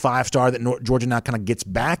that's a 5-star that Georgia now kind of gets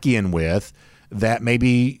back in with that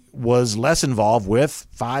maybe was less involved with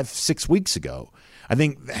 5-6 weeks ago. I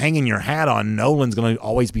think hanging your hat on Nolan's going to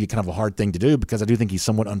always be kind of a hard thing to do because I do think he's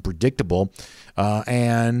somewhat unpredictable.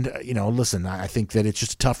 Listen, I think that it's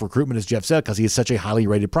just a tough recruitment, as Jeff said, because he is such a highly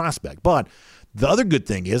rated prospect. But the other good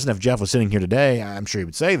thing is, and if Jeff was sitting here today, I'm sure he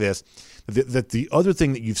would say this, that the other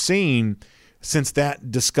thing that you've seen since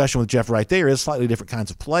that discussion with Jeff right there is slightly different kinds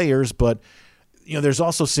of players, but there's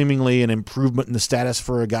also seemingly an improvement in the status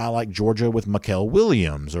for a guy like Georgia with Mykel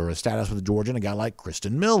Williams, or a status with Georgia and a guy like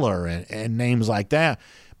Kristen Miller and names like that,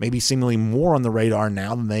 maybe seemingly more on the radar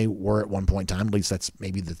now than they were at one point in time. At least that's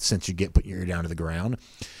maybe the sense you get putting your ear down to the ground.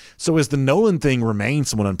 So as the Nolan thing remains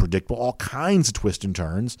somewhat unpredictable, all kinds of twists and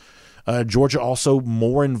turns, Georgia also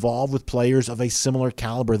more involved with players of a similar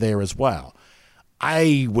caliber there as well.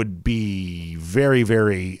 I would be very,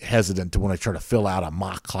 very hesitant to want to try to fill out a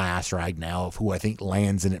mock class right now of who I think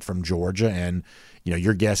lands in it from Georgia. And,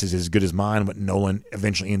 your guess is as good as mine what Nolan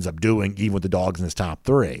eventually ends up doing, even with the dogs in his top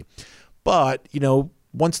 3. But,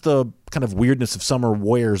 once the kind of weirdness of summer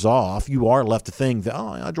wears off, you are left to think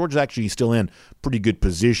that, Georgia's actually still in pretty good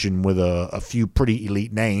position with a few pretty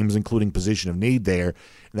elite names, including position of need there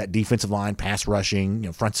in that defensive line, pass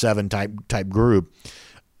rushing, front 7 type group.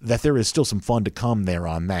 That there is still some fun to come there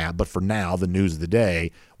on that. But for now, the news of the day,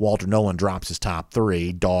 Walter Nolan drops his top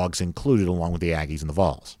 3, dogs included, along with the Aggies and the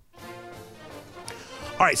Vols.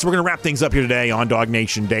 All right, so we're going to wrap things up here today on Dog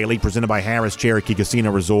Nation Daily, presented by Harris Cherokee Casino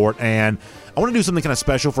Resort. And I want to do something kind of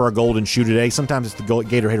special for our Golden Shoe today. Sometimes it's the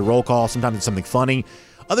Gator Hater Roll Call. Sometimes it's something funny.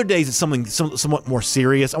 Other days it's something somewhat more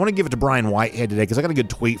serious. I want to give it to Brian Whitehead today because I got a good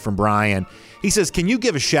tweet from Brian. He says, can you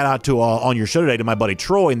give a shout out to on your show today to my buddy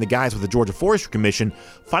Troy and the guys with the Georgia Forestry Commission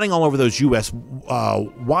fighting all over those U.S.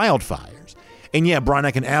 Wildfires? And yeah, Brian,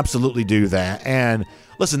 I can absolutely do that. And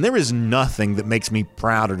listen, there is nothing that makes me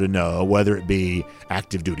prouder to know, whether it be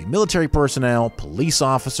active duty military personnel, police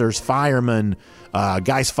officers, firemen,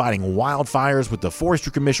 guys fighting wildfires with the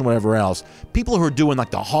Forestry Commission, whatever else, people who are doing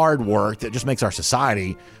like the hard work that just makes our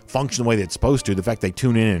society function the way that it's supposed to. The fact they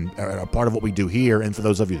tune in and are a part of what we do here. And for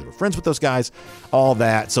those of you that are friends with those guys, all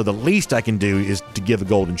that. So the least I can do is to give a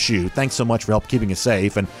golden shoe. Thanks so much for help keeping us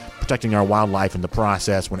safe and protecting our wildlife in the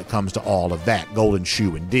process when it comes to all of that. Golden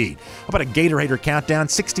shoe indeed. How about a Gatorhater countdown?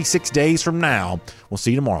 66 days from now. We'll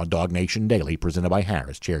see you tomorrow on Dog Nation Daily, presented by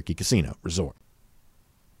Harrah's Cherokee Casino Resort.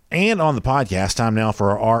 And on the podcast, time now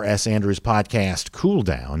for our R.S. Andrews podcast Cool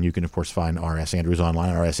Down. You can, of course, find R.S. Andrews online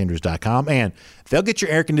at rsandrews.com, and they'll get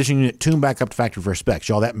your air conditioning unit tuned back up to factory for specs.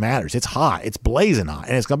 Y'all, that matters. It's hot. It's blazing hot,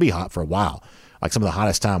 and it's going to be hot for a while. Like some of the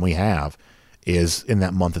hottest time we have is in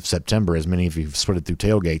that month of September, as many of you who've sweated through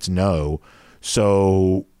tailgates know.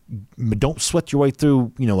 So don't sweat your way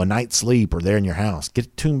through, a night's sleep or there in your house. Get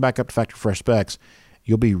it tuned back up to factory fresh specs.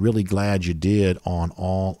 You'll be really glad you did on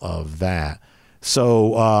all of that. So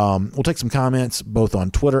we'll take some comments both on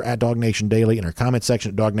Twitter at Dog Nation Daily and our comment section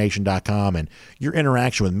at dognation.com. And your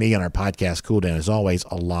interaction with me on our podcast Cool Down is always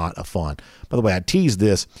a lot of fun. By the way, I teased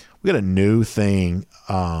this. We got a new thing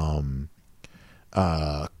coming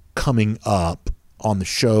up on the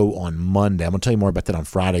show on Monday. I'm going to tell you more about that on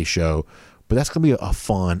Friday's show. But that's going to be a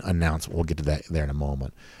fun announcement. We'll get to that there in a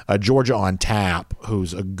moment. Georgia on Tap,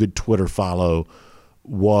 who's a good Twitter follow,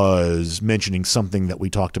 was mentioning something that we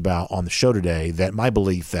talked about on the show today, that my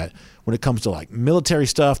belief that when it comes to like military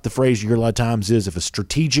stuff, the phrase you hear a lot of times is if a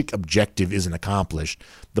strategic objective isn't accomplished,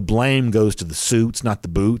 the blame goes to the suits, not the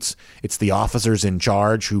boots. It's the officers in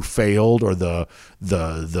charge who failed, or the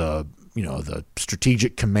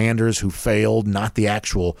strategic commanders who failed, not the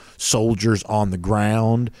actual soldiers on the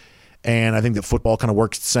ground. And I think that football kind of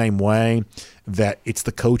works the same way, that it's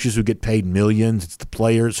the coaches who get paid millions. It's the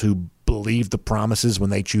players who believe the promises when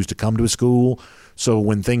they choose to come to a school. So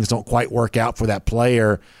when things don't quite work out for that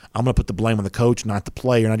player, I'm going to put the blame on the coach, not the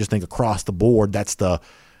player. And I just think across the board, that's the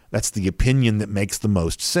opinion that makes the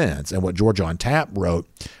most sense. And what Georgia on Tap wrote,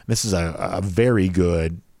 this is a very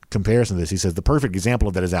good comparison to this. He says the perfect example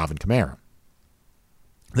of that is Alvin Kamara.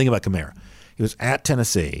 Think about Kamara. He was at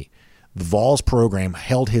Tennessee. The Vols program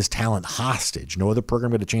held his talent hostage. No other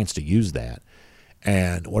program had a chance to use that.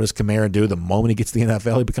 And what does Kamara do? The moment he gets to the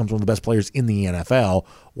NFL, he becomes one of the best players in the NFL,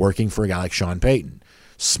 working for a guy like Sean Payton.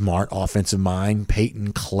 Smart offensive mind,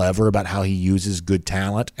 Payton clever about how he uses good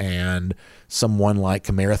talent, and someone like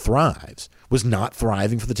Kamara thrives. Was not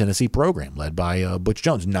thriving for the Tennessee program, led by Butch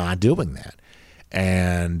Jones, not doing that.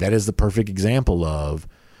 And that is the perfect example of,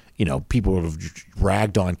 people have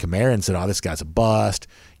ragged on Kamara and said, oh, this guy's a bust.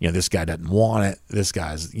 This guy doesn't want it. This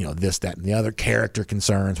guy's, this, that, and the other, character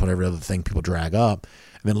concerns, whatever other thing people drag up.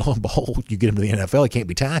 And then lo and behold, you get him to the NFL, he can't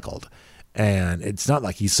be tackled. And it's not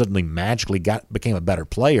like he suddenly magically became a better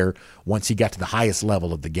player once he got to the highest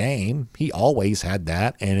level of the game. He always had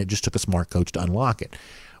that, and it just took a smart coach to unlock it.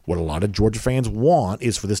 What a lot of Georgia fans want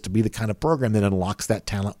is for this to be the kind of program that unlocks that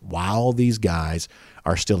talent while these guys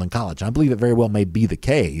are still in college. I believe it very well may be the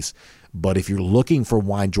case, but if you're looking for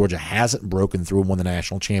why Georgia hasn't broken through and won the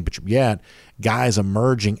national championship yet, guys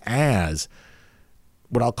emerging as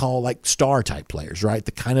what I'll call like star-type players, right?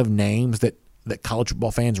 The kind of names that college football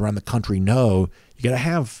fans around the country know, you got to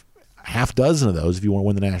have half dozen of those if you want to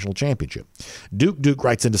win the national championship. Duke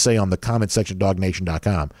writes in to say on the comment section at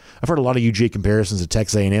dognation.com, I've heard a lot of UGA comparisons to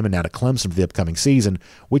Texas A&M and now to Clemson for the upcoming season.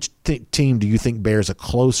 Which team do you think bears a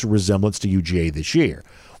closer resemblance to UGA this year?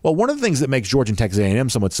 Well, one of the things that makes Georgia and Texas A&M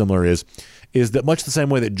somewhat similar is that much the same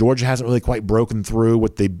way that Georgia hasn't really quite broken through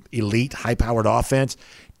with the elite, high-powered offense,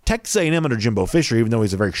 Texas A&M under Jimbo Fisher, even though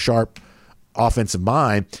he's a very sharp offensive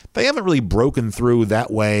mind, they haven't really broken through that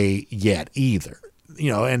way yet either.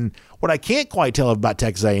 And what I can't quite tell about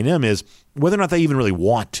Texas A&M is whether or not they even really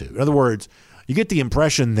want to. In other words, you get the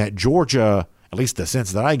impression that Georgia, at least the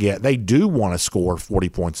sense that I get, they do want to score 40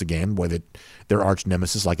 points a game, the way that their arch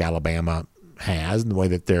nemesis like Alabama has, and the way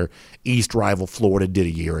that their East rival Florida did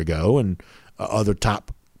a year ago, and other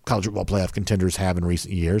top college football playoff contenders have in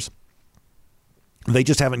recent years. They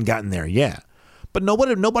just haven't gotten there yet. But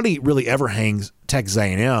nobody really ever hangs Texas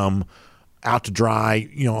A&M out to dry,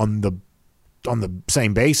 on the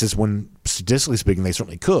same basis when, statistically speaking, they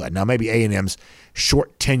certainly could. Now, maybe A&M's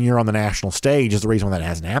short tenure on the national stage is the reason why that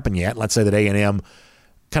hasn't happened yet. Let's say that A&M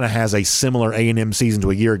kind of has a similar A&M season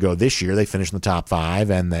to a year ago this year. They finish in the top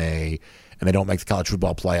 5 and they don't make the college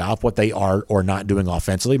football playoff. What they are or not doing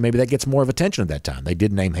offensively, maybe that gets more of attention at that time. They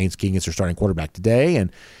did name Haynes King as their starting quarterback today,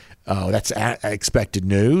 and that's expected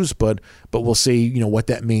news, but we'll see, what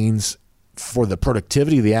that means for the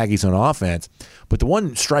productivity of the Aggies on offense. But the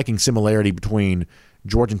one striking similarity between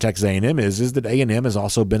Georgia and Texas A&M is that A&M has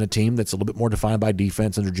also been a team that's a little bit more defined by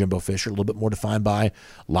defense under Jimbo Fisher, a little bit more defined by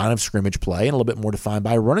line of scrimmage play, and a little bit more defined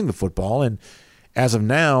by running the football. And as of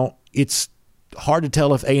now, it's hard to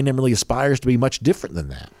tell if A&M really aspires to be much different than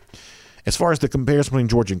that. As far as the comparison between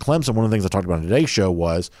Georgia and Clemson, one of the things I talked about on today's show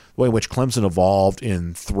was the way in which Clemson evolved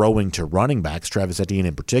in throwing to running backs, Travis Etienne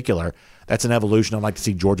in particular. That's an evolution I'd like to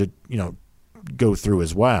see Georgia, go through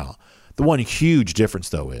as well. The one huge difference,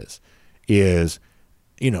 though, is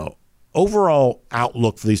overall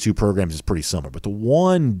outlook for these two programs is pretty similar. But the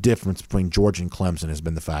one difference between Georgia and Clemson has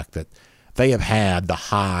been the fact that they have had the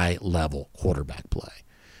high-level quarterback play.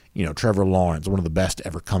 Trevor Lawrence, one of the best to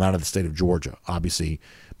ever come out of the state of Georgia, obviously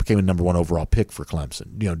became a number 1 overall pick for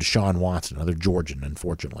Clemson. Deshaun Watson, another Georgian,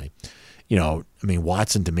 unfortunately.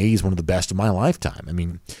 Watson to me is one of the best of my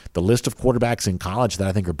lifetime. The list of quarterbacks in college that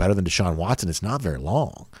I think are better than Deshaun Watson is not very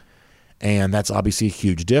long. And that's obviously a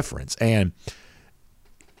huge difference. And,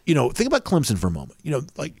 think about Clemson for a moment.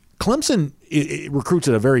 Clemson it recruits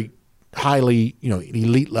at a very highly,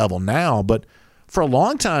 elite level now, but for a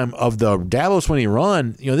long time of the Davos winning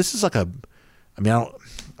run, this is like I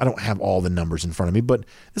don't have all the numbers in front of me, but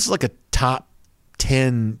this is like a top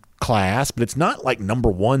 10 class, but it's not like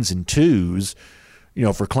number 1s and 2s,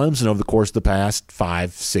 for Clemson over the course of the past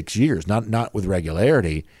 5-6 years, not with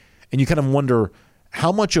regularity. And you kind of wonder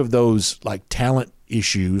how much of those like talent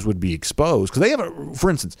issues would be exposed. Because they have, for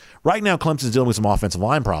instance, right now Clemson's dealing with some offensive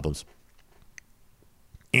line problems.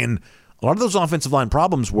 And a lot of those offensive line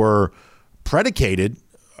problems were predicated,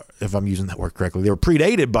 if I'm using that word correctly, they were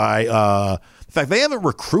predated by the fact they haven't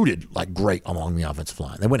recruited like great along the offensive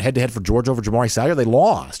line. They went head-to-head for Georgia over Jamari Salyer. They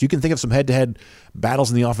lost. You can think of some head-to-head battles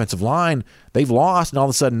in the offensive line. They've lost, and all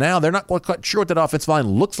of a sudden now they're not quite sure what that offensive line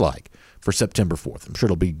looks like for September 4th. I'm sure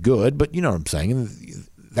it'll be good, but you know what I'm saying.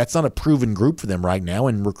 That's not a proven group for them right now,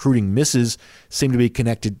 and recruiting misses seem to be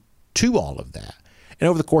connected to all of that. And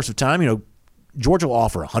over the course of time, Georgia will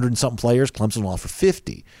offer 100-something players. Clemson will offer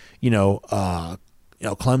 50.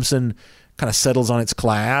 Clemson kind of settles on its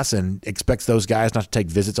class and expects those guys not to take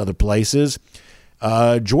visits other places.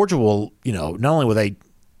 Georgia will, not only will they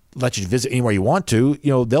let you visit anywhere you want to,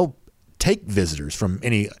 they'll take visitors from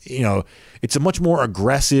any, it's a much more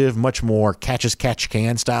aggressive, much more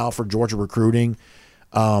catch-as-catch-can style for Georgia recruiting.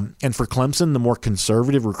 And for Clemson, the more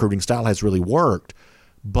conservative recruiting style has really worked.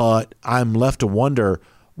 But I'm left to wonder,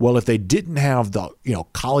 well, if they didn't have the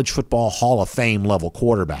college football Hall of Fame level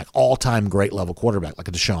quarterback, all-time great level quarterback like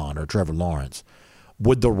a Deshaun or Trevor Lawrence,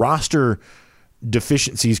 would the roster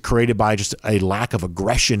deficiencies created by just a lack of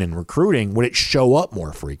aggression in recruiting, would it show up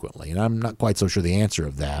more frequently? And I'm not quite so sure the answer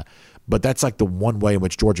of that. But that's like the one way in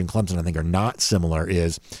which Georgia and Clemson, I think, are not similar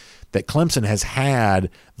is that Clemson has had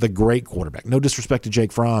the great quarterback. No disrespect to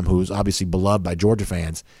Jake Fromm, who's obviously beloved by Georgia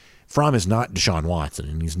fans. Fromm is not Deshaun Watson,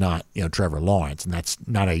 and he's not Trevor Lawrence, and that's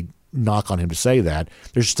not a knock on him to say that.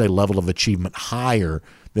 There's just a level of achievement higher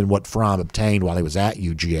than what Fromm obtained while he was at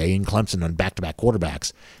UGA, and Clemson on back-to-back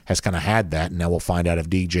quarterbacks has kind of had that, and now we'll find out if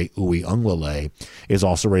DJ Uiagalelei is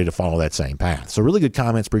also ready to follow that same path. So really good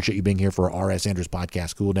comments. Appreciate you being here for our R.S. Andrews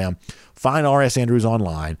podcast cool down. Find R.S. Andrews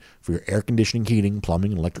online for your air conditioning, heating,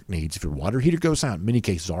 plumbing, and electric needs. If your water heater goes out, in many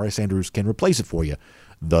cases, R.S. Andrews can replace it for you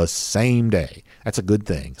the same day. That's a good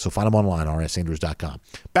thing. So find them online, rsandrews.com.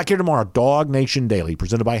 Back here tomorrow, Dog Nation Daily,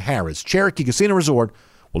 presented by Harrah's Cherokee Casino Resort.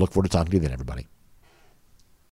 We'll look forward to talking to you then, everybody.